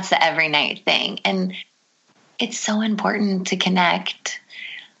 when that's the every night thing. And it's so important to connect.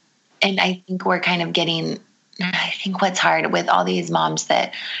 And I think we're kind of I think what's hard with all these moms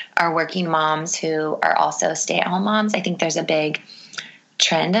that are working moms who are also stay-at-home moms, I think there's a big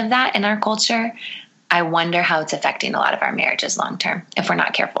trend of that in our culture. I wonder how it's affecting a lot of our marriages long-term if we're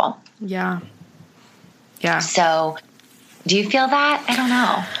not careful. Yeah. Yeah. So do you feel that? I don't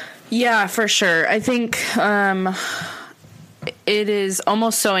know. Yeah, for sure. I think it is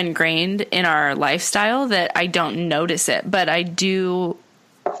almost so ingrained in our lifestyle that I don't notice it, but I do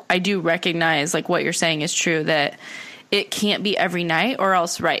recognize like what you're saying is true, that it can't be every night or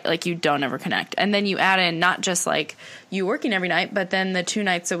else, right, like you don't ever connect. And then you add in not just like you working every night, but then the 2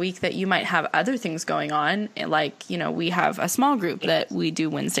 nights a week that you might have other things going on. Like, we have a small group that we do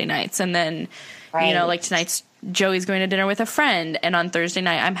Wednesday nights. And then, like tonight's Joey's going to dinner with a friend. And on Thursday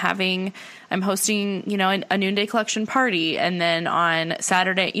night, I'm hosting, a noonday collection party. And then on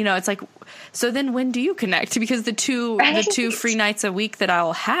Saturday, it's like, so then when do you connect? Because the two free nights a week that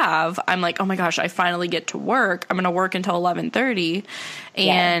I'll have, I'm like, oh my gosh, I finally get to work. I'm going to work until 11:30.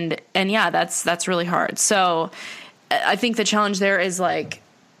 And that's really hard. So I think the challenge there is like,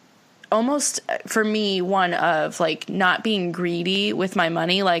 almost for me one of like not being greedy with my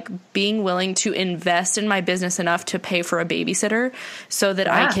money, like being willing to invest in my business enough to pay for a babysitter so that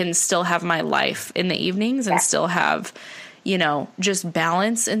I can still have my life in the evenings and still have, you know, just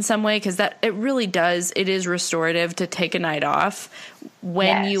balance in some way. Cause that it really does. It is restorative to take a night off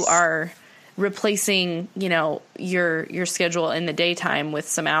when you are replacing, you know, your schedule in the daytime with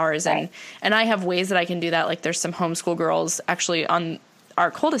some hours. And I have ways that I can do that. Like there's some homeschool girls actually on our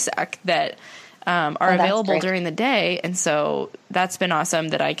cul-de-sac that are available during the day. And so that's been awesome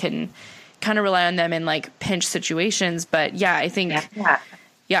that I can kind of rely on them in like pinch situations. But yeah, I think,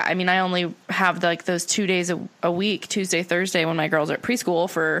 I mean, I only have like those 2 days a week, Tuesday, Thursday, when my girls are at preschool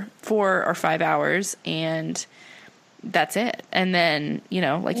for 4 or 5 hours, and that's it. And then, you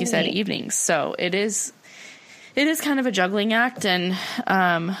know, like you said, evenings. So it is kind of a juggling act. And,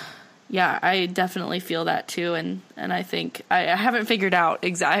 I definitely feel that too. And I think I haven't figured out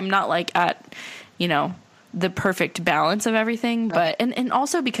I'm not like at, you know, the perfect balance of everything, but, and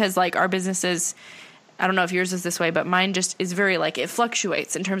also because like our businesses, I don't know if yours is this way, but mine just is very like, it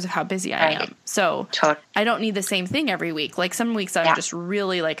fluctuates in terms of how busy I am. So I don't need the same thing every week. Like some weeks I'm just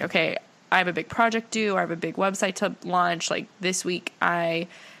really like, okay, I have a big project due, or I have a big website to launch. Like this week I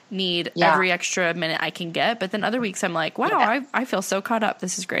need every extra minute I can get. But then other weeks I'm like, wow, I feel so caught up.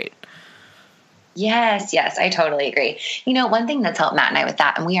 This is great. Yes, I totally agree. You know, one thing that's helped Matt and I with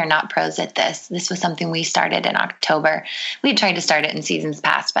that, and we are not pros at this. This was something we started in October. We had tried to start it in seasons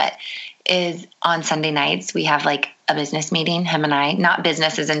past, but is on Sunday nights, we have like a business meeting, him and I, not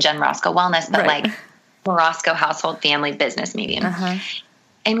businesses in Jen Roscoe Wellness, but like Roscoe Household Family Business Meeting.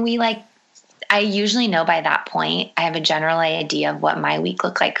 And we like, I usually know by that point, I have a general idea of what my week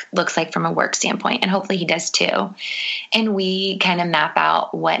looks like from a work standpoint. And hopefully he does too. And we kind of map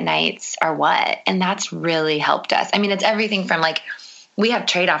out what nights are what. And that's really helped us. I mean, it's everything from like, we have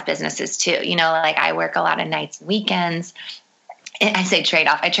trade-off businesses too. You know, like I work a lot of nights and weekends. And I say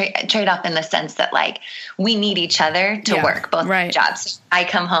trade-off. I trade off in the sense that like we need each other to work both jobs. I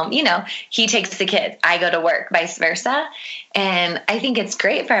come home, you know, he takes the kids, I go to work, vice versa. And I think it's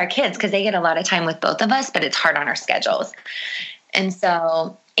great for our kids because they get a lot of time with both of us, but it's hard on our schedules. And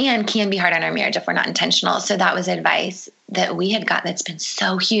so, and can be hard on our marriage if we're not intentional. So that was advice that we had gotten that's been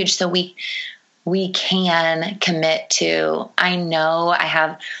so huge. So we can commit to, I know I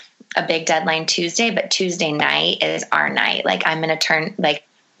have a big deadline Tuesday, but Tuesday night is our night. Like I'm going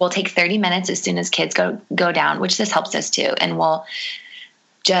to we'll take 30 minutes as soon as kids go down, which this helps us too. And we'll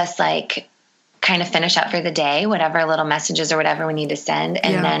just like kind of finish up for the day, whatever little messages or whatever we need to send.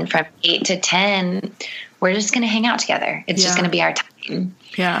 And then from 8 to 10, we're just going to hang out together. It's just going to be our time.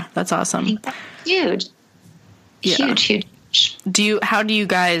 Yeah. That's awesome. I think that's huge. Huge. How do you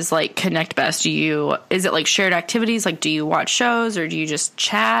guys like connect best? Is it like shared activities? Like, do you watch shows or do you just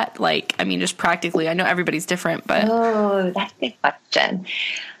chat? Like, I mean, just practically, I know everybody's different, but. Oh, that's a good question.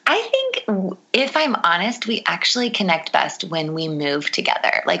 I think if I'm honest, we actually connect best when we move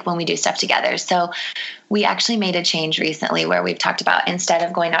together, like when we do stuff together. So we actually made a change recently where we've talked about instead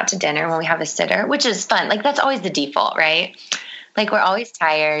of going out to dinner when we have a sitter, which is fun. Like that's always the default, right? Like we're always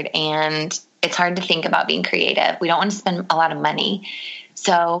tired and it's hard to think about being creative. We don't want to spend a lot of money.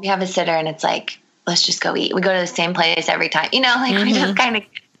 So we have a sitter and it's like, let's just go eat. We go to the same place every time, you know, like we just kind of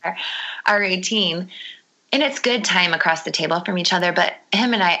get our routine. And it's good time across the table from each other. But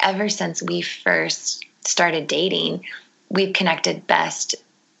him and I, ever since we first started dating, we've connected best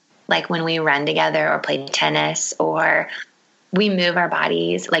like when we run together or play tennis or we move our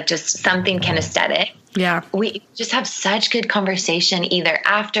bodies, like just something kinesthetic. Yeah. We just have such good conversation either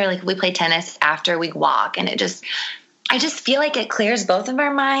after, like we play tennis, after we walk. And I just feel like it clears both of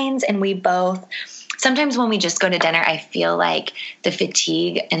our minds. And we both, sometimes when we just go to dinner, I feel like the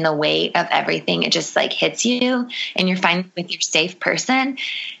fatigue and the weight of everything, it just like hits you and you're fine with your safe person.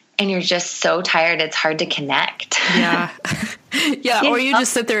 And you're just so tired, it's hard to connect. Yeah. Yeah. Or you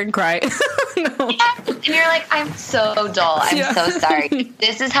just sit there and cry. No. Yeah. And you're like, I'm so dull. I'm so sorry.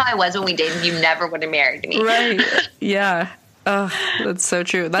 This is how I was when we dated. You never would have married me. Right. Yeah. Oh, that's so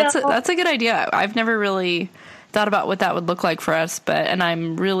true. That's a good idea. I've never really thought about what that would look like for us, and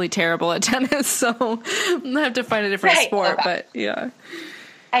I'm really terrible at tennis, so I have to find a different sport, but yeah.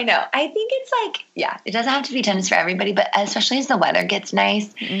 I know. I think it's like, yeah, it doesn't have to be tennis for everybody, but especially as the weather gets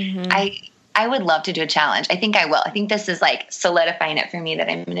nice, I would love to do a challenge. I think I will. I think this is like solidifying it for me that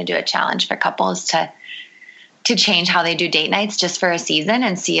I'm going to do a challenge for couples to change how they do date nights just for a season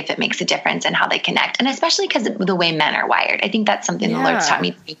and see if it makes a difference in how they connect. And especially because the way men are wired, I think that's something the Lord's taught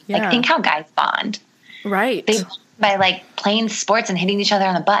me to do. Like, think how guys bond. Right. They bond by like playing sports and hitting each other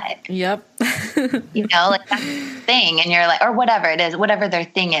on the butt. Yep. You know, like that's the thing. And you're like, or whatever it is, whatever their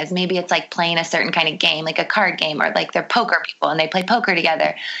thing is. Maybe it's like playing a certain kind of game, like a card game, or like they're poker people and they play poker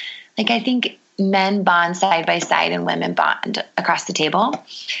together. Like, I think men bond side by side and women bond across the table.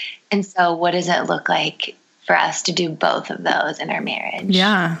 And so what does it look like for us to do both of those in our marriage?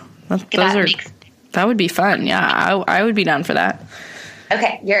 Yeah. That would be fun. Yeah. I would be down for that.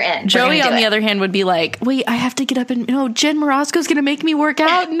 Okay, you're in. Joey, on the other hand, would be like, wait, I have to get up and, Jen Marosco's going to make me work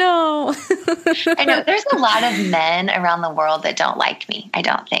out? No. I know. There's a lot of men around the world that don't like me, I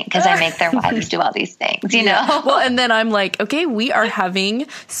don't think, because I make their wives do all these things, you know? Well, and then I'm like, okay, we are having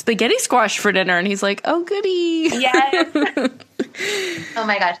spaghetti squash for dinner. And he's like, oh, goody. Yes. Oh,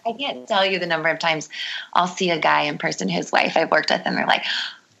 my gosh. I can't tell you the number of times I'll see a guy in person, his wife I've worked with, and they're like,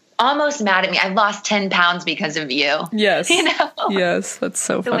 almost mad at me. I lost 10 pounds because of you. Yes. You know? Yes. That's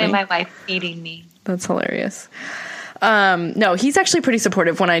so funny. The way my wife's feeding me. That's hilarious. No, he's actually pretty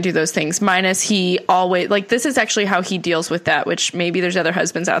supportive when I do those things. Minus he always, like, this is actually how he deals with that, which maybe there's other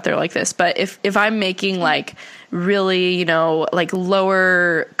husbands out there like this. But if I'm making like really, like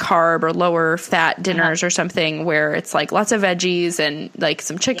lower carb or lower fat dinners or something where it's like lots of veggies and like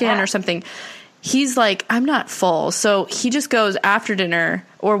some chicken or something, he's like, I'm not full. So he just goes after dinner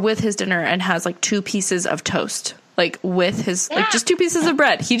or with his dinner and has like 2 pieces of toast, like with his, like just 2 pieces of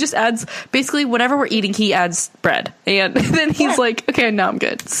bread. He just adds basically whatever we're eating, he adds bread. And then he's like, okay, now I'm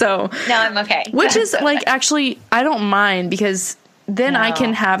good. So now I'm okay. Which is like, actually, I don't mind because then I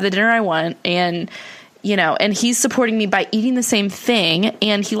can have the dinner I want and, and he's supporting me by eating the same thing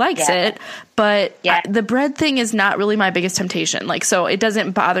and he likes it. But the bread thing is not really my biggest temptation. Like, so it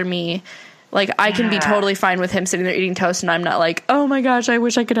doesn't bother me. Like, I can be totally fine with him sitting there eating toast, and I'm not like, oh, my gosh, I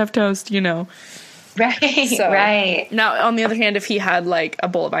wish I could have toast, Right, so, right. Now, on the other hand, if he had, like, a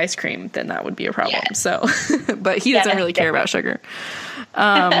bowl of ice cream, then that would be a problem. Yes. So, but he doesn't really care about sugar.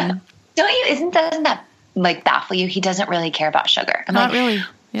 Doesn't that, like, baffle you? He doesn't really care about sugar. I'm not like, really.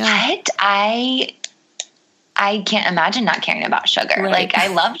 Yeah. What? I can't imagine not caring about sugar. Right. Like, I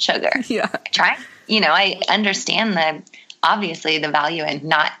love sugar. Yeah. I understand obviously the value in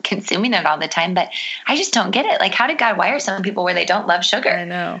not consuming it all the time, but I just don't get it. Like, how did God wire some people where they don't love sugar? I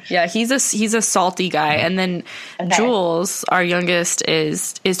know. Yeah, he's a salty guy. And then Jules, our youngest,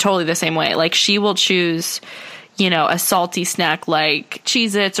 is totally the same way. Like, she will choose, a salty snack like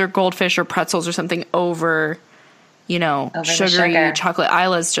Cheez-Its or Goldfish or pretzels or something over sugary chocolate.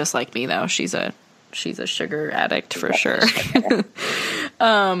 Isla's just like me though. She's a sugar addict for sure.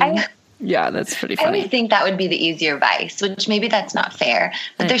 Yeah, that's pretty funny. I would think that would be the easier vice, which maybe that's not fair.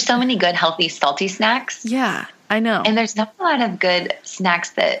 But there's so many good, healthy, salty snacks. Yeah, I know. And there's not a lot of good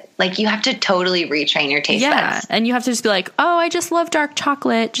snacks that, like, you have to totally retrain your taste buds. Yeah, and you have to just be like, oh, I just love dark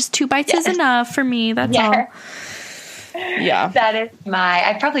chocolate. Just 2 bites is enough for me. That's all. Yeah. That is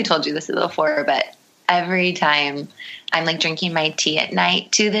I've probably told you this before, but every time I'm, like, drinking my tea at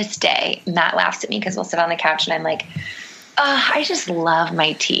night, to this day, Matt laughs at me because we'll sit on the couch and I'm like, I just love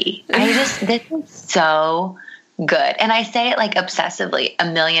my tea. This is so good. And I say it like obsessively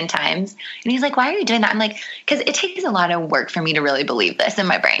a million times. And he's like, why are you doing that? I'm like, because it takes a lot of work for me to really believe this in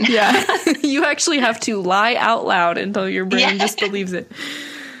my brain. Yeah. You actually have to lie out loud until your brain just believes it.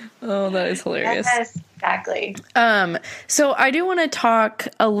 Oh, that is hilarious. Yes, exactly. So I do want to talk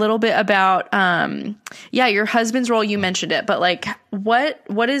a little bit about, your husband's role. You mentioned it, but like,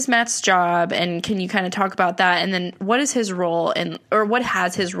 what is Matt's job, and can you kind of talk about that? And then what is his role or what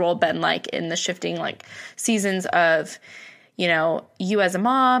has his role been like in the shifting like seasons of, you as a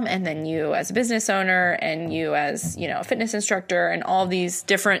mom, and then you as a business owner, and you as, a fitness instructor, and all these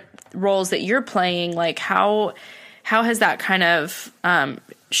different roles that you're playing? Like, how has that kind of,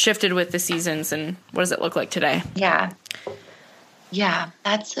 shifted with the seasons, and what does it look like today? Yeah,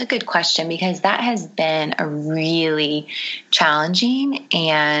 that's a good question, because that has been a really challenging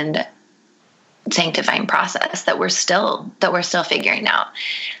and sanctifying process that we're still figuring out.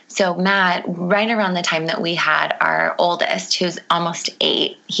 So Matt, right around the time that we had our oldest, who's almost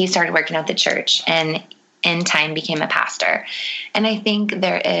 8, he started working at the church and in time became a pastor. And I think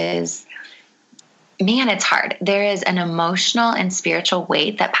it's hard. There is an emotional and spiritual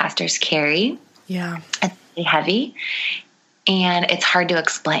weight that pastors carry. Yeah. It's really heavy, and it's hard to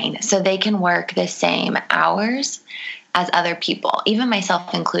explain. So they can work the same hours as other people, even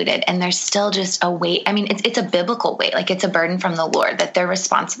myself included, and there's still just a weight. I mean, it's a biblical weight. Like, it's a burden from the Lord that they're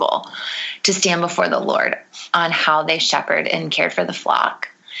responsible to stand before the Lord on how they shepherd and cared for the flock.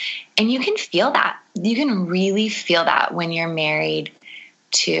 And you can feel that. You can really feel that when you're married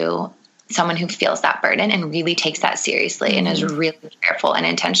to someone who feels that burden and really takes that seriously and is really careful and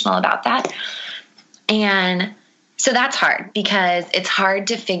intentional about that. And So that's hard because it's hard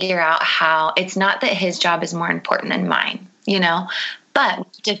to figure out how, it's not that his job is more important than mine,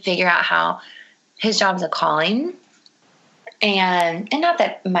 but to figure out how his job is a calling, and not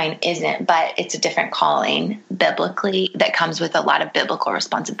that mine isn't, but it's a different calling biblically that comes with a lot of biblical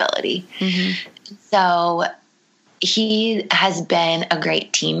responsibility. Mm-hmm. So he has been a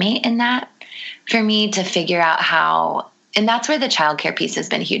great teammate in that for me to figure out how, and that's where the childcare piece has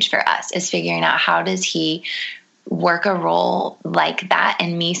been huge for us, is figuring out how does he work a role like that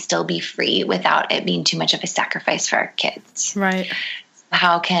and me still be free without it being too much of a sacrifice for our kids. Right.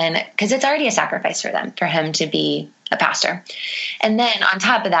 Because it's already a sacrifice for them, for him to be a pastor. And then on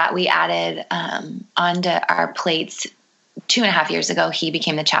top of that, we added onto our plates 2.5 years ago, he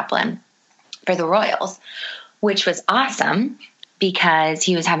became the chaplain for the Royals, which was awesome because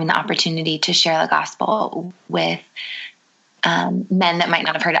he was having the opportunity to share the gospel with men that might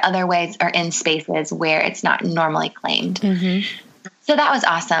not have heard it other ways or in spaces where it's not normally claimed. Mm-hmm. So that was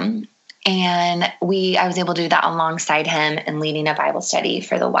awesome. And I was able to do that alongside him and leading a Bible study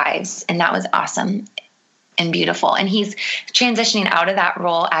for the wives. And that was awesome and beautiful. And he's transitioning out of that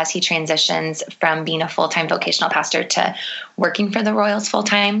role as he transitions from being a full-time vocational pastor to working for the Royals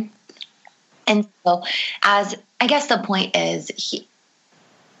full-time. And so I guess the point is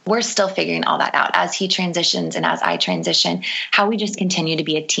we're still figuring all that out as he transitions and as I transition, how we just continue to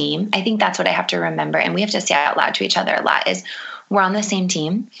be a team. I think that's what I have to remember. And we have to say out loud to each other a lot is we're on the same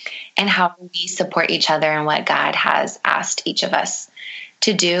team and how we support each other and what God has asked each of us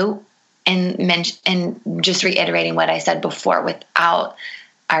to do. And just reiterating what I said before, without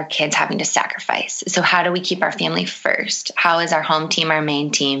our kids having to sacrifice. So how do we keep our family first? How is our home team our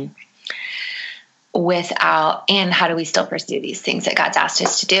main team? And how do we still pursue these things that God's asked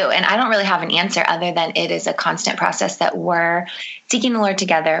us to do? And I don't really have an answer other than it is a constant process that we're seeking the Lord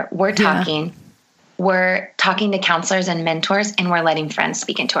together. We're talking to counselors and mentors, and we're letting friends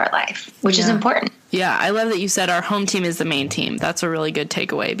speak into our life, which is important. Yeah. I love that you said our home team is the main team. That's a really good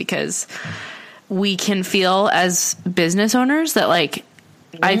takeaway because we can feel as business owners that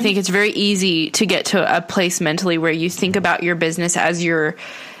I think it's very easy to get to a place mentally where you think about your business as your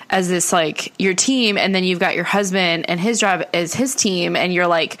team, and then you've got your husband and his job as his team, and you're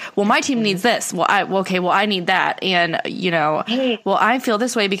like, well, my team needs this. Well, I need that. And, well, I feel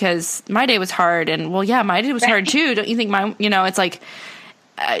this way because my day was hard, and well, yeah, my day was hard too. Don't you think mine, it's like,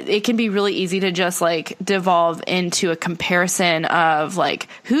 it can be really easy to just devolve into a comparison of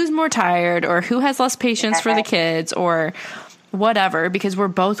who's more tired or who has less patience for the kids or whatever, because we're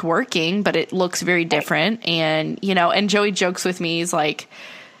both working, but it looks very different. And, and Joey jokes with me. He's like,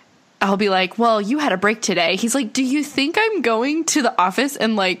 I'll be like, well, you had a break today. He's like, do you think I'm going to the office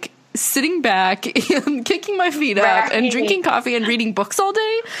and sitting back and kicking my feet up and drinking coffee and reading books all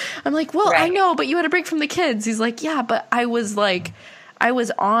day? I'm like, well, I know, but you had a break from the kids. He's like, yeah, but I was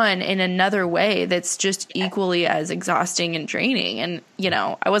on in another way that's just equally as exhausting and draining. And,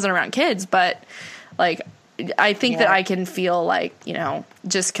 I wasn't around kids, but I think that I can feel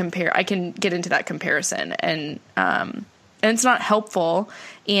just compare. I can get into that comparison and it's not helpful.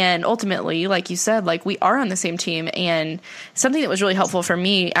 And ultimately, like you said, we are on the same team. And something that was really helpful for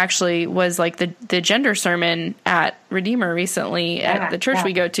me actually was the gender sermon at Redeemer recently at the church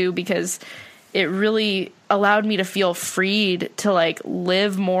we go to, because it really allowed me to feel freed to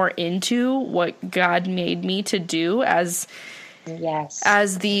live more into what God made me to do as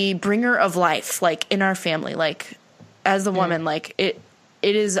the bringer of life, in our family, as a woman,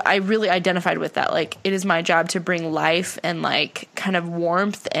 it is, I really identified with that. It is my job to bring life and kind of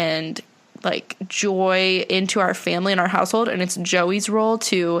warmth and joy into our family and our household. And it's Joey's role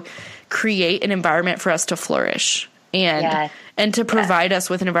to create an environment for us to flourish and to provide us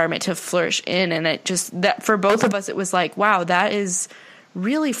with an environment to flourish in. And it just, that for both of us, it was wow, that is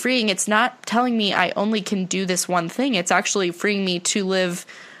really freeing. It's not telling me I only can do this one thing. It's actually freeing me to live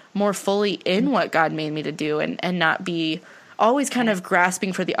more fully in what God made me to do and not be always kind of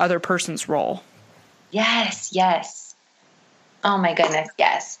grasping for the other person's role. Yes. Oh my goodness.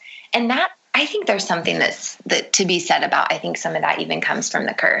 Yes. And that, I think there's something that to be said about, I think some of that even comes from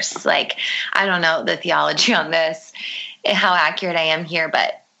the curse. I don't know the theology on this, how accurate I am here,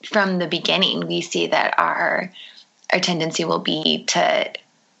 but from the beginning, we see that our tendency will be to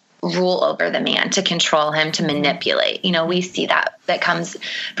rule over the man, to control him, to manipulate. We see that comes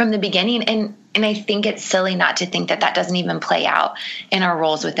from the beginning. And I think it's silly not to think that doesn't even play out in our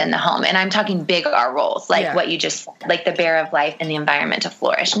roles within the home. And I'm talking big R roles, what you just said, the bear of life and the environment to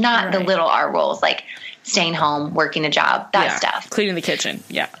flourish, not the little R roles, staying home, working a job, that stuff. Cleaning the kitchen.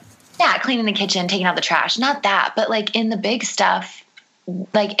 Yeah. Yeah. Cleaning the kitchen, taking out the trash, not that, but in the big stuff,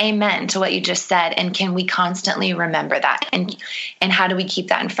 like, amen to what you just said. And can we constantly remember that? And how do we keep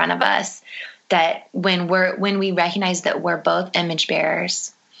that in front of us? That when we recognize that we're both image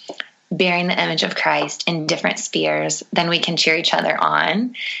bearers, bearing the image of Christ in different spheres, then we can cheer each other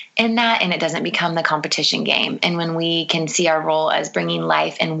on in that, and it doesn't become the competition game. And when we can see our role as bringing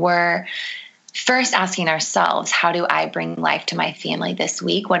life, and we're first asking ourselves, how do I bring life to my family this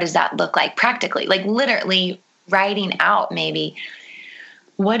week? What does that look like practically? Like literally writing out, maybe,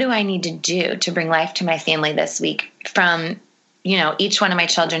 what do I need to do to bring life to my family this week, from, each one of my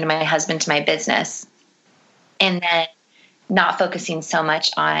children to my husband to my business. And then not focusing so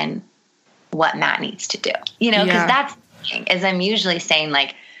much on what Matt needs to do, because that's the thing, is I'm usually saying,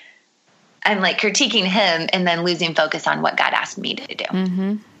 like, I'm like critiquing him and then losing focus on what God asked me to do.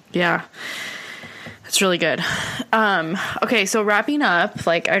 Mm-hmm. Yeah. That's really good. Okay. So wrapping up,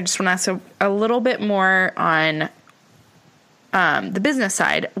 like, I just want to ask a little bit more on the business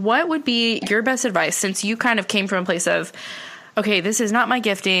side. What would be your best advice, since you kind of came from a place of, okay, this is not my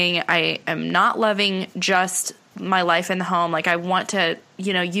gifting. I am not loving just my life in the home. Like, I want to,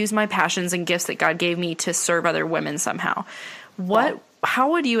 use my passions and gifts that God gave me to serve other women somehow.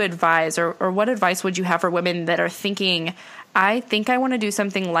 How would you advise, or what advice would you have for women that are thinking, I think I want to do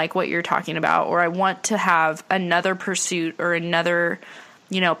something like what you're talking about, or I want to have another pursuit or another,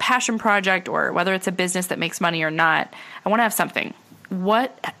 passion project, or whether it's a business that makes money or not, I want to have something.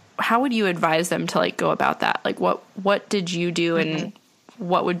 How would you advise them to, like, go about that? Like, what did you do, and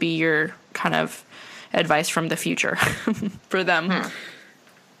what would be your kind of advice from the future for them?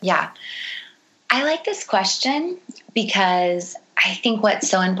 Yeah. I like this question because I think what's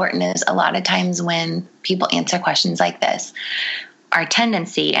so important is, a lot of times when people answer questions like this, our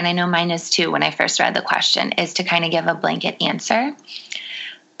tendency, and I know mine is too when I first read the question, is to kind of give a blanket answer.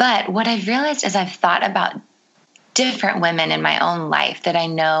 But what I've realized is I've thought about different women in my own life that I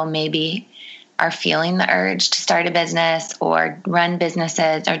know maybe are feeling the urge to start a business or run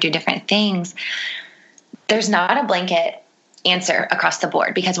businesses or do different things. There's not a blanket answer across the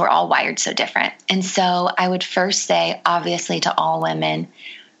board because we're all wired so different. And so I would first say, obviously, to all women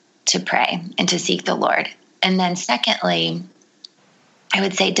to pray and to seek the Lord. And then secondly, I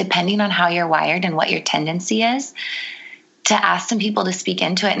would say, depending on how you're wired and what your tendency is, to ask some people to speak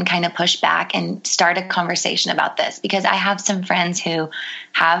into it and kind of push back and start a conversation about this. Because I have some friends who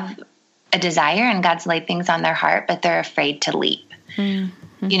have a desire and God's laid things on their heart, but they're afraid to leap.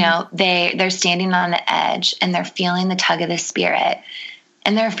 Mm-hmm. They're standing on the edge and they're feeling the tug of the Spirit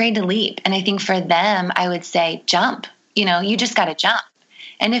and they're afraid to leap. And I think for them, I would say, jump. You just got to jump.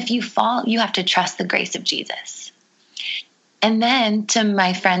 And if you fall, you have to trust the grace of Jesus. And then to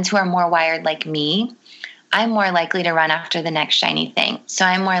my friends who are more wired like me, I'm more likely to run after the next shiny thing. So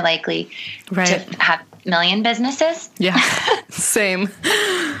I'm more likely to have a million businesses. Yeah, same.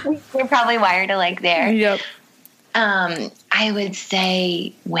 We're probably wired alike there. Yep. I would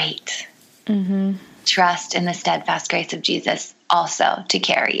say wait. Mm-hmm. Trust in the steadfast grace of Jesus also to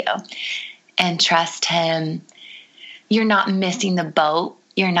carry you. And trust Him. You're not missing the boat.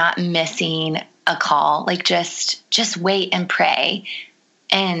 You're not missing a call. Like, just wait and pray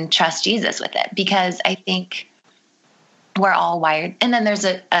and trust Jesus with it, because I think we're all wired. And then there's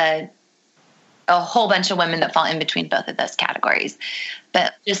a whole bunch of women that fall in between both of those categories.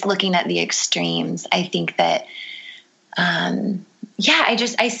 But just looking at the extremes, I think that,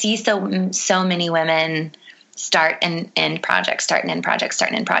 I see so many women start and end projects,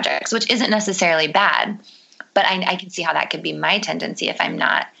 which isn't necessarily bad, but I can see how that could be my tendency if I'm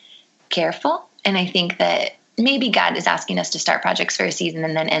not careful. And I think that maybe God is asking us to start projects for a season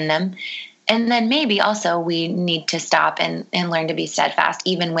and then end them. And then maybe also we need to stop and learn to be steadfast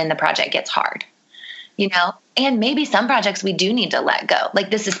even when the project gets hard, and maybe some projects we do need to let go.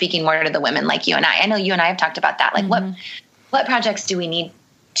 Like, this is speaking more to the women like you and I. I know you and I have talked about that. Like, what projects do we need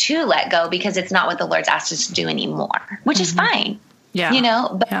to let go because it's not what the Lord's asked us to do anymore, which is fine. Yeah.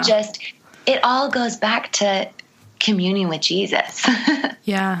 But just, it all goes back to communing with Jesus.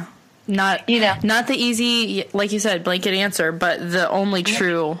 Yeah. Not the easy, like you said, blanket answer, but the only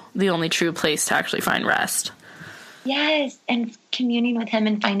true place to actually find rest. Yes. And communing with Him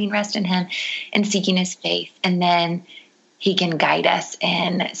and finding rest in Him and seeking His faith. And then He can guide us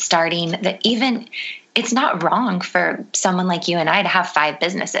in starting it's not wrong for someone like you and I to have 5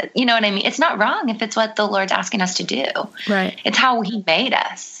 businesses. You know what I mean? It's not wrong if it's what the Lord's asking us to do. Right. It's how He made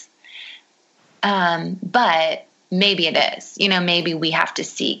us. But maybe it is, maybe we have to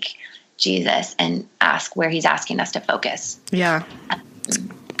seek Jesus and ask where He's asking us to focus. Yeah.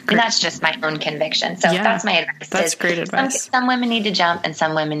 And that's just my own conviction. So that's my advice. That's great advice. Some women need to jump and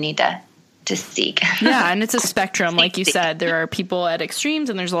some women need to to seek. Yeah, and it's a spectrum, like you said. There are people at extremes,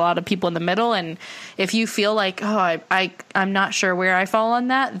 and there's a lot of people in the middle. And if you feel like, I'm not sure where I fall on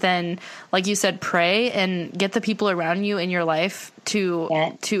that, then, like you said, pray and get the people around you in your life to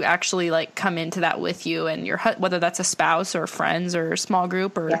actually like come into that with you, and whether that's a spouse or friends or small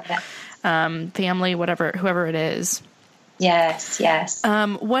group or family, whoever it is. Yes.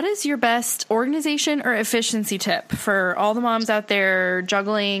 What is your best organization or efficiency tip for all the moms out there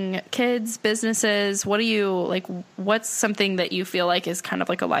juggling kids, businesses? What's something that you feel like is kind of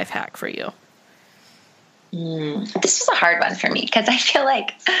like a life hack for you? This is a hard one for me because I feel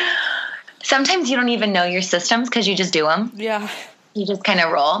like sometimes you don't even know your systems because you just do them. Yeah. You just kind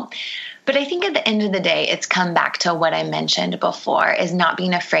of roll. But I think at the end of the day, it's come back to what I mentioned before, is not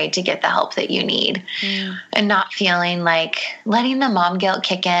being afraid to get the help that you need and not feeling like letting the mom guilt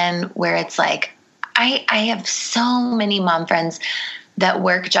kick in, where it's like, I have so many mom friends that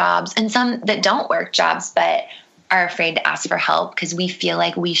work jobs and some that don't work jobs, but are afraid to ask for help because we feel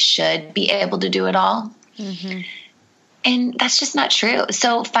like we should be able to do it all. Mm-hmm. And that's just not true.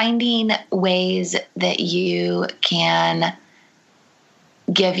 So finding ways that you can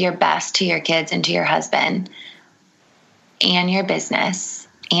give your best to your kids and to your husband and your business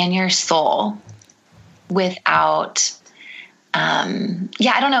and your soul without, I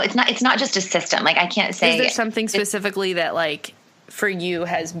don't know. It's not just a system. Like I can't say. Is there something specifically that like for you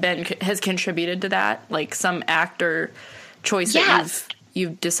has contributed to that? Like some act or choice that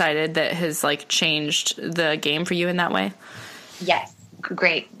you've decided that has like changed the game for you in that way? Yes.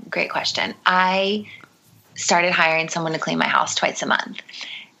 Great question. I started hiring someone to clean my house twice a month.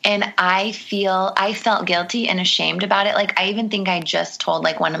 And I felt guilty and ashamed about it. Like, I even think I just told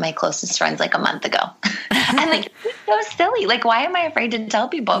like one of my closest friends like a month ago. I'm like, it's so silly. Like, why am I afraid to tell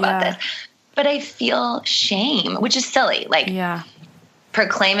people about this? But I feel shame, which is silly. Like,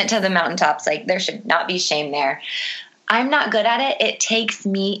 proclaim it to the mountaintops. Like, there should not be shame there. I'm not good at it. It takes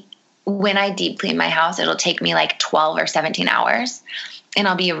me, when I deep clean my house, it'll take me like 12 or 17 hours. And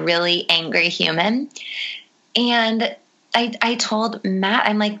I'll be a really angry human. And I told Matt,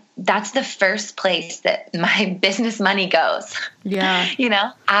 I'm like, that's the first place that my business money goes.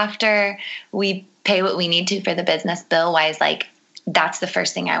 Yeah. After we pay what we need to for the business bill wise, like that's the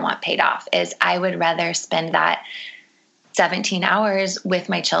first thing I want paid off. Is I would rather spend that 17 hours with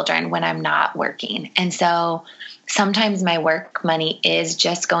my children when I'm not working. And so sometimes my work money is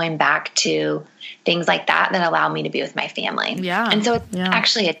just going back to things like that allow me to be with my family. Yeah. And so it's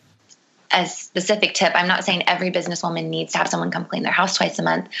actually a specific tip. I'm not saying every businesswoman needs to have someone come clean their house twice a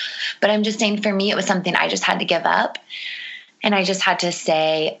month, but I'm just saying for me, it was something I just had to give up. And I just had to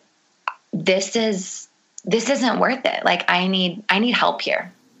say, this isn't worth it. Like I need help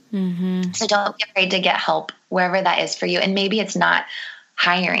here. Mm-hmm. So don't be afraid to get help wherever that is for you. And maybe it's not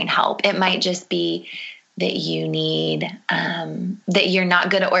hiring help. It might just be that you need, that you're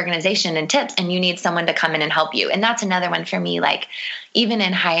not good at organization and tips and you need someone to come in and help you. And that's another one for me. Like even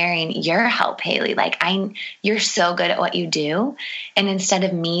in hiring your help, Haley, like you're so good at what you do. And instead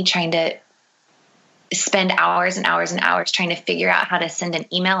of me trying to spend hours and hours and hours trying to figure out how to send an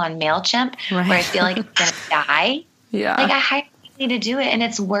email on MailChimp where I feel like I'm going to die. Yeah. Like I hired you to do it and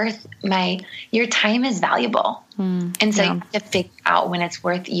it's worth your time is valuable. And so you have to figure out when it's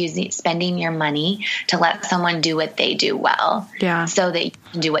worth spending your money to let someone do what they do well. Yeah. So that you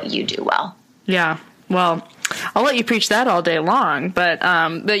can do what you do well. Yeah. Well, I'll let you preach that all day long, but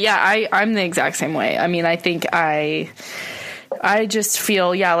yeah, I'm the exact same way. I mean, I think I just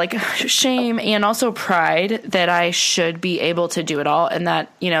feel, like shame and also pride that I should be able to do it all. And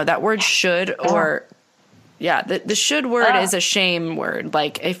that, that word should or the should word is a shame word.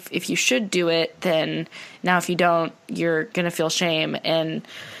 Like if you should do it, then now if you don't, you're going to feel shame. And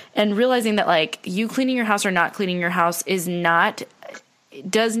realizing that like you cleaning your house or not cleaning your house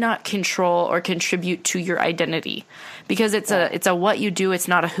does not control or contribute to your identity because it's a what you do. It's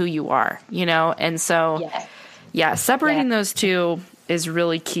not a who you are, And so, separating those two is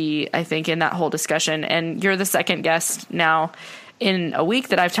really key, I think, in that whole discussion. And you're the second guest now in a week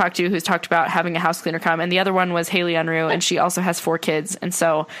that I've talked to who's talked about having a house cleaner come. And the other one was Haley Unruh, and she also has 4 kids. And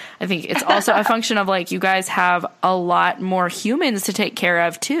so I think it's also a function of like, you guys have a lot more humans to take care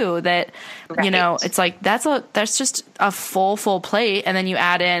of too, that, it's like, that's just a full plate. And then you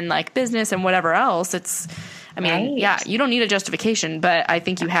add in like business and whatever else. You don't need a justification, but I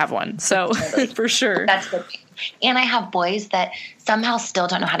think you have one. So for sure. That's good. And I have boys that somehow still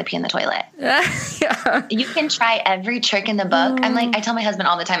don't know how to pee in the toilet. You can try every trick in the book. I tell my husband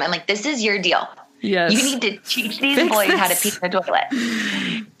all the time, I'm like, this is your deal. Yes. You need to teach these boys how to pee in the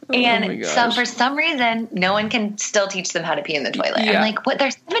toilet. And so for some reason, no one can still teach them how to pee in the toilet. Yeah. I'm like, what?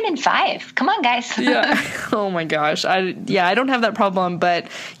 They're 7 and 5. Come on, guys. Yeah. Oh my gosh. I don't have that problem, but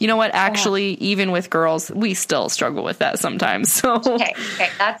you know what? Actually, even with girls, we still struggle with that sometimes. So okay,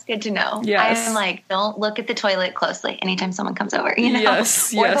 that's good to know. Yes. I'm like, don't look at the toilet closely anytime someone comes over, you know,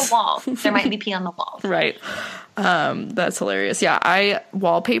 Yes, or yes. the wall. There might be pee on the walls. Right. That's hilarious. Yeah. I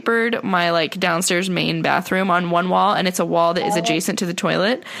wallpapered my like downstairs main bathroom on one wall, and it's a wall that is adjacent to the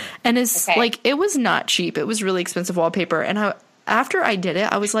toilet, and it's like, it was not cheap. It was really expensive wallpaper. And after I did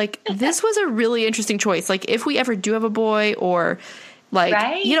it, I was like, this was a really interesting choice. Like, if we ever do have a boy, or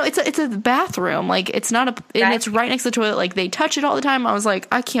like, you know, it's a bathroom. Like, it's not and it's right next to the toilet. Like, they touch it all the time. I was like,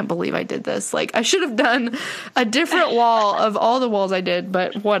 I can't believe I did this. Like, I should have done a different wall of all the walls I did,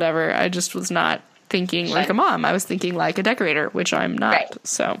 but whatever. I just was not thinking like a mom. I was thinking like a decorator, which I'm not. Right.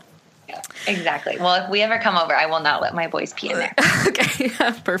 So. Exactly. Well, if we ever come over, I will not let my boys pee in there. Okay.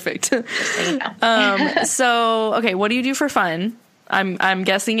 Perfect. So you know. So, okay. What do you do for fun? I'm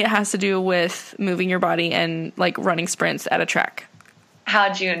guessing it has to do with moving your body and like running sprints at a track.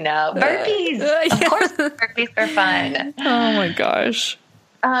 How'd you know? Burpees. Of course, burpees are fun. Oh my gosh.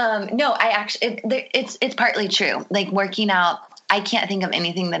 No, I actually, it's partly true. Like, working out, I can't think of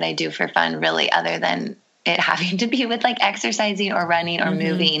anything that I do for fun really, other than it having to be with like exercising or running or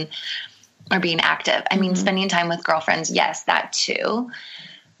moving or being active. I mean, spending time with girlfriends, yes, that too.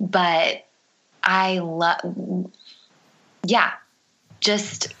 But I love,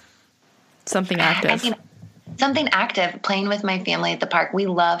 just something active. I mean, something active, playing with my family at the park. We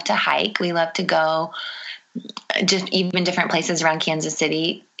love to hike. We love to go just even different places around Kansas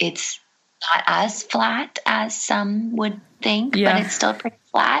City. It's not as flat as some would think, but it's still pretty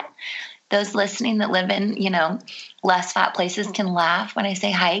flat. Those listening that live in, you know, less flat places can laugh when I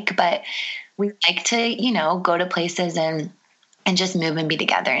say hike, but we like to, you know, go to places and just move and be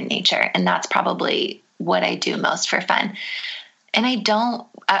together in nature. And that's probably what I do most for fun. And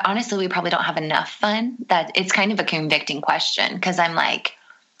honestly, we probably don't have enough fun. That it's kind of a convicting question, because I'm like,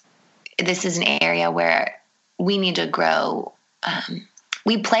 this is an area where we need to grow.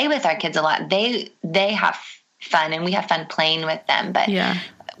 We play with our kids a lot. They have fun, and we have fun playing with them, but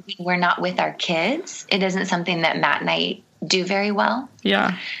we're not with our kids. It isn't something that Matt and I do very well.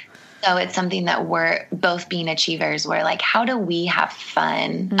 Yeah. So it's something that we're both being achievers. We're like, how do we have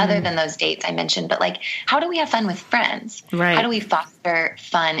fun other than those dates I mentioned? But like, how do we have fun with friends? Right. How do we foster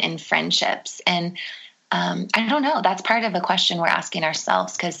fun in friendships? And I don't know. That's part of a question we're asking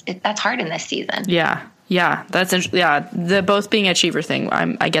ourselves, because that's hard in this season. Yeah. Yeah, that's the both being achiever thing.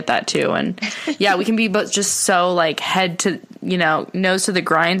 I get that too, and we can be both just so like head to, you know, nose to the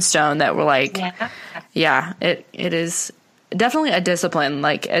grindstone that we're like, it is definitely a discipline,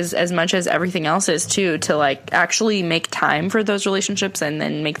 like as much as everything else is too, to like actually make time for those relationships and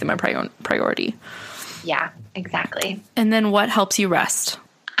then make them a priority. Yeah, exactly. And then what helps you rest?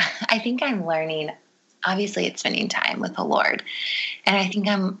 I think I'm learning. Obviously, it's spending time with the Lord, and I think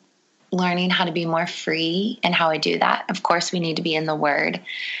I'm learning how to be more free and how I do that. Of course, we need to be in the Word,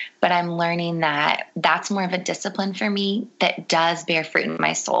 but I'm learning that that's more of a discipline for me that does bear fruit in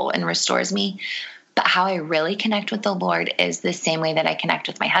my soul and restores me. But how I really connect with the Lord is the same way that I connect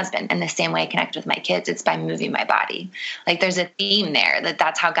with my husband, and the same way I connect with my kids. It's by moving my body. Like, there's a theme there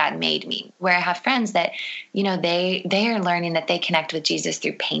that's how God made me, where I have friends that, you know, they are learning that they connect with Jesus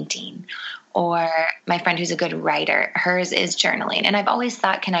through painting. Or my friend who's a good writer, hers is journaling. And I've always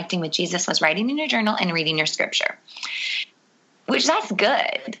thought connecting with Jesus was writing in your journal and reading your scripture, which that's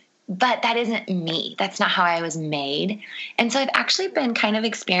good, but that isn't me. That's not how I was made. And so I've actually been kind of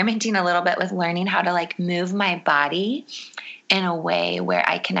experimenting a little bit with learning how to like move my body in a way where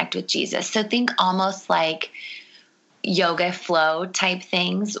I connect with Jesus. So think almost like yoga flow type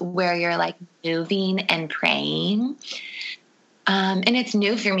things where you're like moving and praying. And it's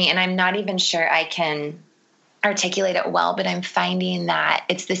new for me, and I'm not even sure I can articulate it well, but I'm finding that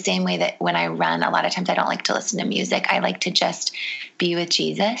it's the same way that when I run, a lot of times I don't like to listen to music. I like to just be with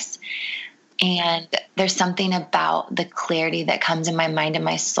Jesus. And there's something about the clarity that comes in my mind and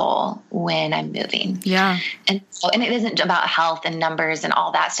my soul when I'm moving. Yeah. And it isn't about health and numbers and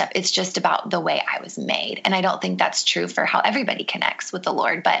all that stuff. It's just about the way I was made. And I don't think that's true for how everybody connects with the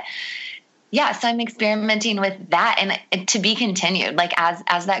Lord, but yeah, so I'm experimenting with that, and to be continued. Like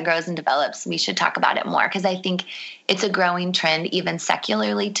as that grows and develops, we should talk about it more, because I think it's a growing trend, even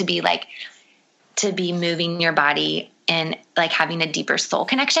secularly, to be moving your body and like having a deeper soul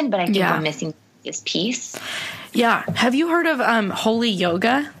connection. But I think we're missing this piece. Yeah. Have you heard of holy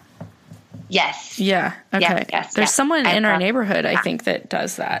yoga? Yes. Yeah. Okay. Yes. There's someone in our neighborhood, I think, that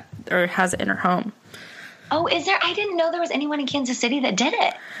does that or has it in her home. Oh, is there? I didn't know there was anyone in Kansas City that did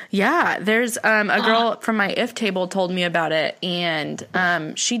it. Yeah, there's a girl from my IF table told me about it, and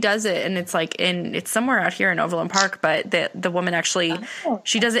she does it, and it's like it's somewhere out here in Overland Park, but the woman actually,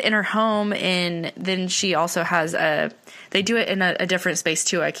 she does it in her home, and then she also has they do it in a different space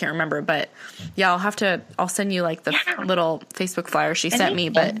too. I can't remember, but yeah, I'll send you like the little Facebook flyer she sent me,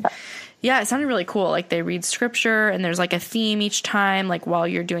 but yeah, it sounded really cool. Like they read scripture and there's like a theme each time, like while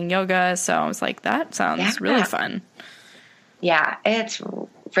you're doing yoga. So I was like, that sounds really fun. Yeah, it's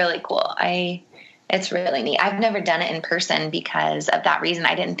really cool. It's really neat. I've never done it in person because of that reason.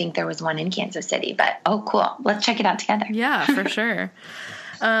 I didn't think there was one in Kansas City, but cool. Let's check it out together. Yeah, for sure.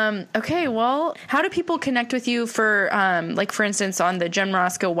 Okay, well, how do people connect with you for, like, for instance, on the Jen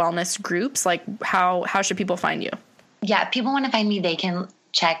Roscoe wellness groups? Like, how should people find you? Yeah, if people want to find me, they can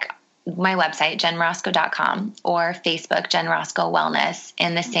check my website, jenroscoe.com, or Facebook, Jen Roscoe Wellness,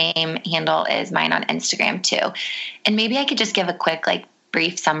 and the same handle is mine on Instagram too. And maybe I could just give a quick, like,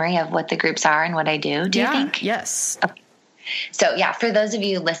 brief summary of what the groups are and what I do. Do you think? Yes. Okay. So yeah, for those of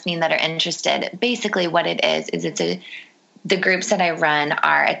you listening that are interested, basically what it is the groups that I run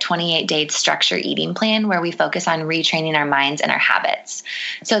are a 28-day structure eating plan where we focus on retraining our minds and our habits.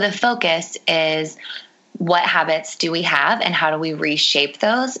 So the focus is what habits do we have and how do we reshape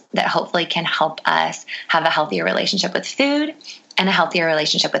those that hopefully can help us have a healthier relationship with food and a healthier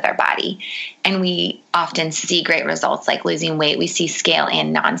relationship with our body. And we often see great results like losing weight. We see scale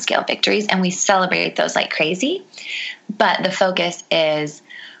and non-scale victories, and we celebrate those like crazy. But the focus is,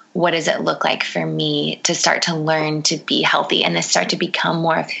 what does it look like for me to start to learn to be healthy and to start to become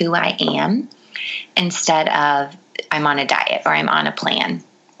more of who I am instead of I'm on a diet or I'm on a plan.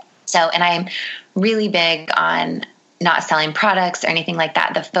 So, and I'm really big on not selling products or anything like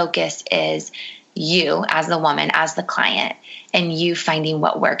that. The focus is you as the woman, as the client, and you finding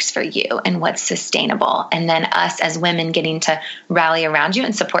what works for you and what's sustainable. And then us as women getting to rally around you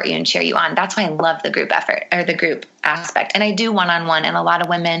and support you and cheer you on. That's why I love the group effort or the group aspect. And I do one-on-one, and a lot of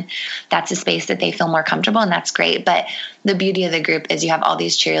women, that's a space that they feel more comfortable, and that's great. But the beauty of the group is you have all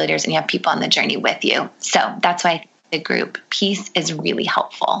these cheerleaders and you have people on the journey with you. So that's why the group piece is really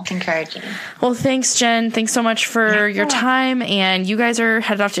helpful. It's encouraging. Well, thanks, Jen. Thanks so much for your time. And you guys are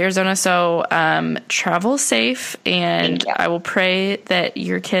headed off to Arizona, so travel safe. And I will pray that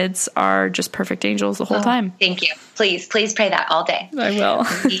your kids are just perfect angels the whole time. Thank you. Please pray that all day. I will.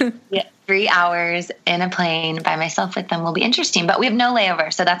 3 hours in a plane by myself with them will be interesting, but we have no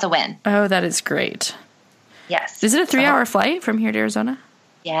layover, so that's a win. Oh, that is great. Yes. Is it a 3-hour flight from here to Arizona?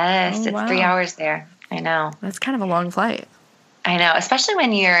 Yes, it's 3 hours there. I know. That's kind of a long flight. I know, especially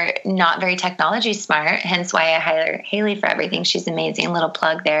when you're not very technology smart, hence why I hire Haley for everything. She's amazing. Little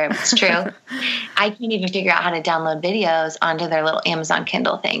plug there. It's true. I can't even figure out how to download videos onto their little Amazon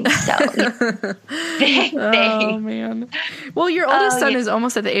Kindle thing. So, oh, man. Well, your oldest son is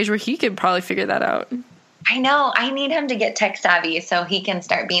almost at the age where he could probably figure that out. I know. I need him to get tech savvy so he can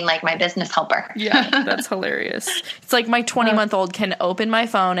start being like my business helper. Yeah, that's hilarious. It's like my 20-month-old can open my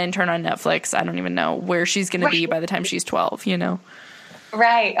phone and turn on Netflix. I don't even know where she's going to be by the time she's 12, you know?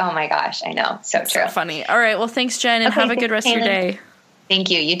 Right. Oh, my gosh. I know. So true. So funny. All right. Well, thanks, Jen, and have a good rest of your day. Thank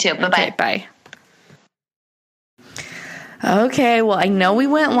you. You too. Bye-bye. Okay, bye. Okay, well, I know we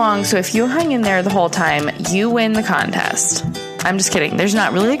went long, so if you hung in there the whole time, you win the contest. I'm just kidding. There's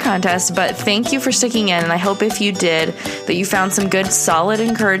not really a contest, but thank you for sticking in, and I hope if you did that you found some good, solid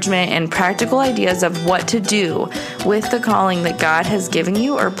encouragement and practical ideas of what to do with the calling that God has given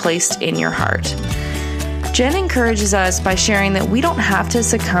you or placed in your heart. Jen encourages us by sharing that we don't have to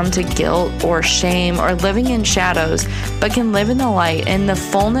succumb to guilt or shame or living in shadows, but can live in the light in the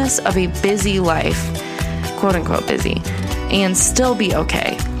fullness of a busy life, quote unquote busy, and still be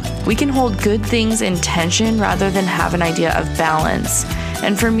okay. We can hold good things in tension rather than have an idea of balance.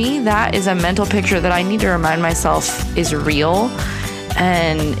 And for me, that is a mental picture that I need to remind myself is real,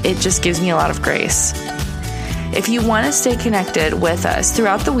 and it just gives me a lot of grace. If you want to stay connected with us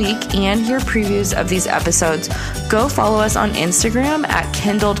throughout the week and hear previews of these episodes, go follow us on Instagram at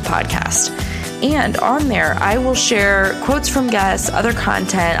Kindled Podcast. And on there, I will share quotes from guests, other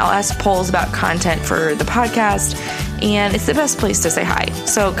content. I'll ask polls about content for the podcast, and it's the best place to say hi.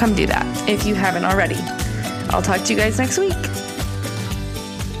 So come do that if you haven't already. I'll talk to you guys next week.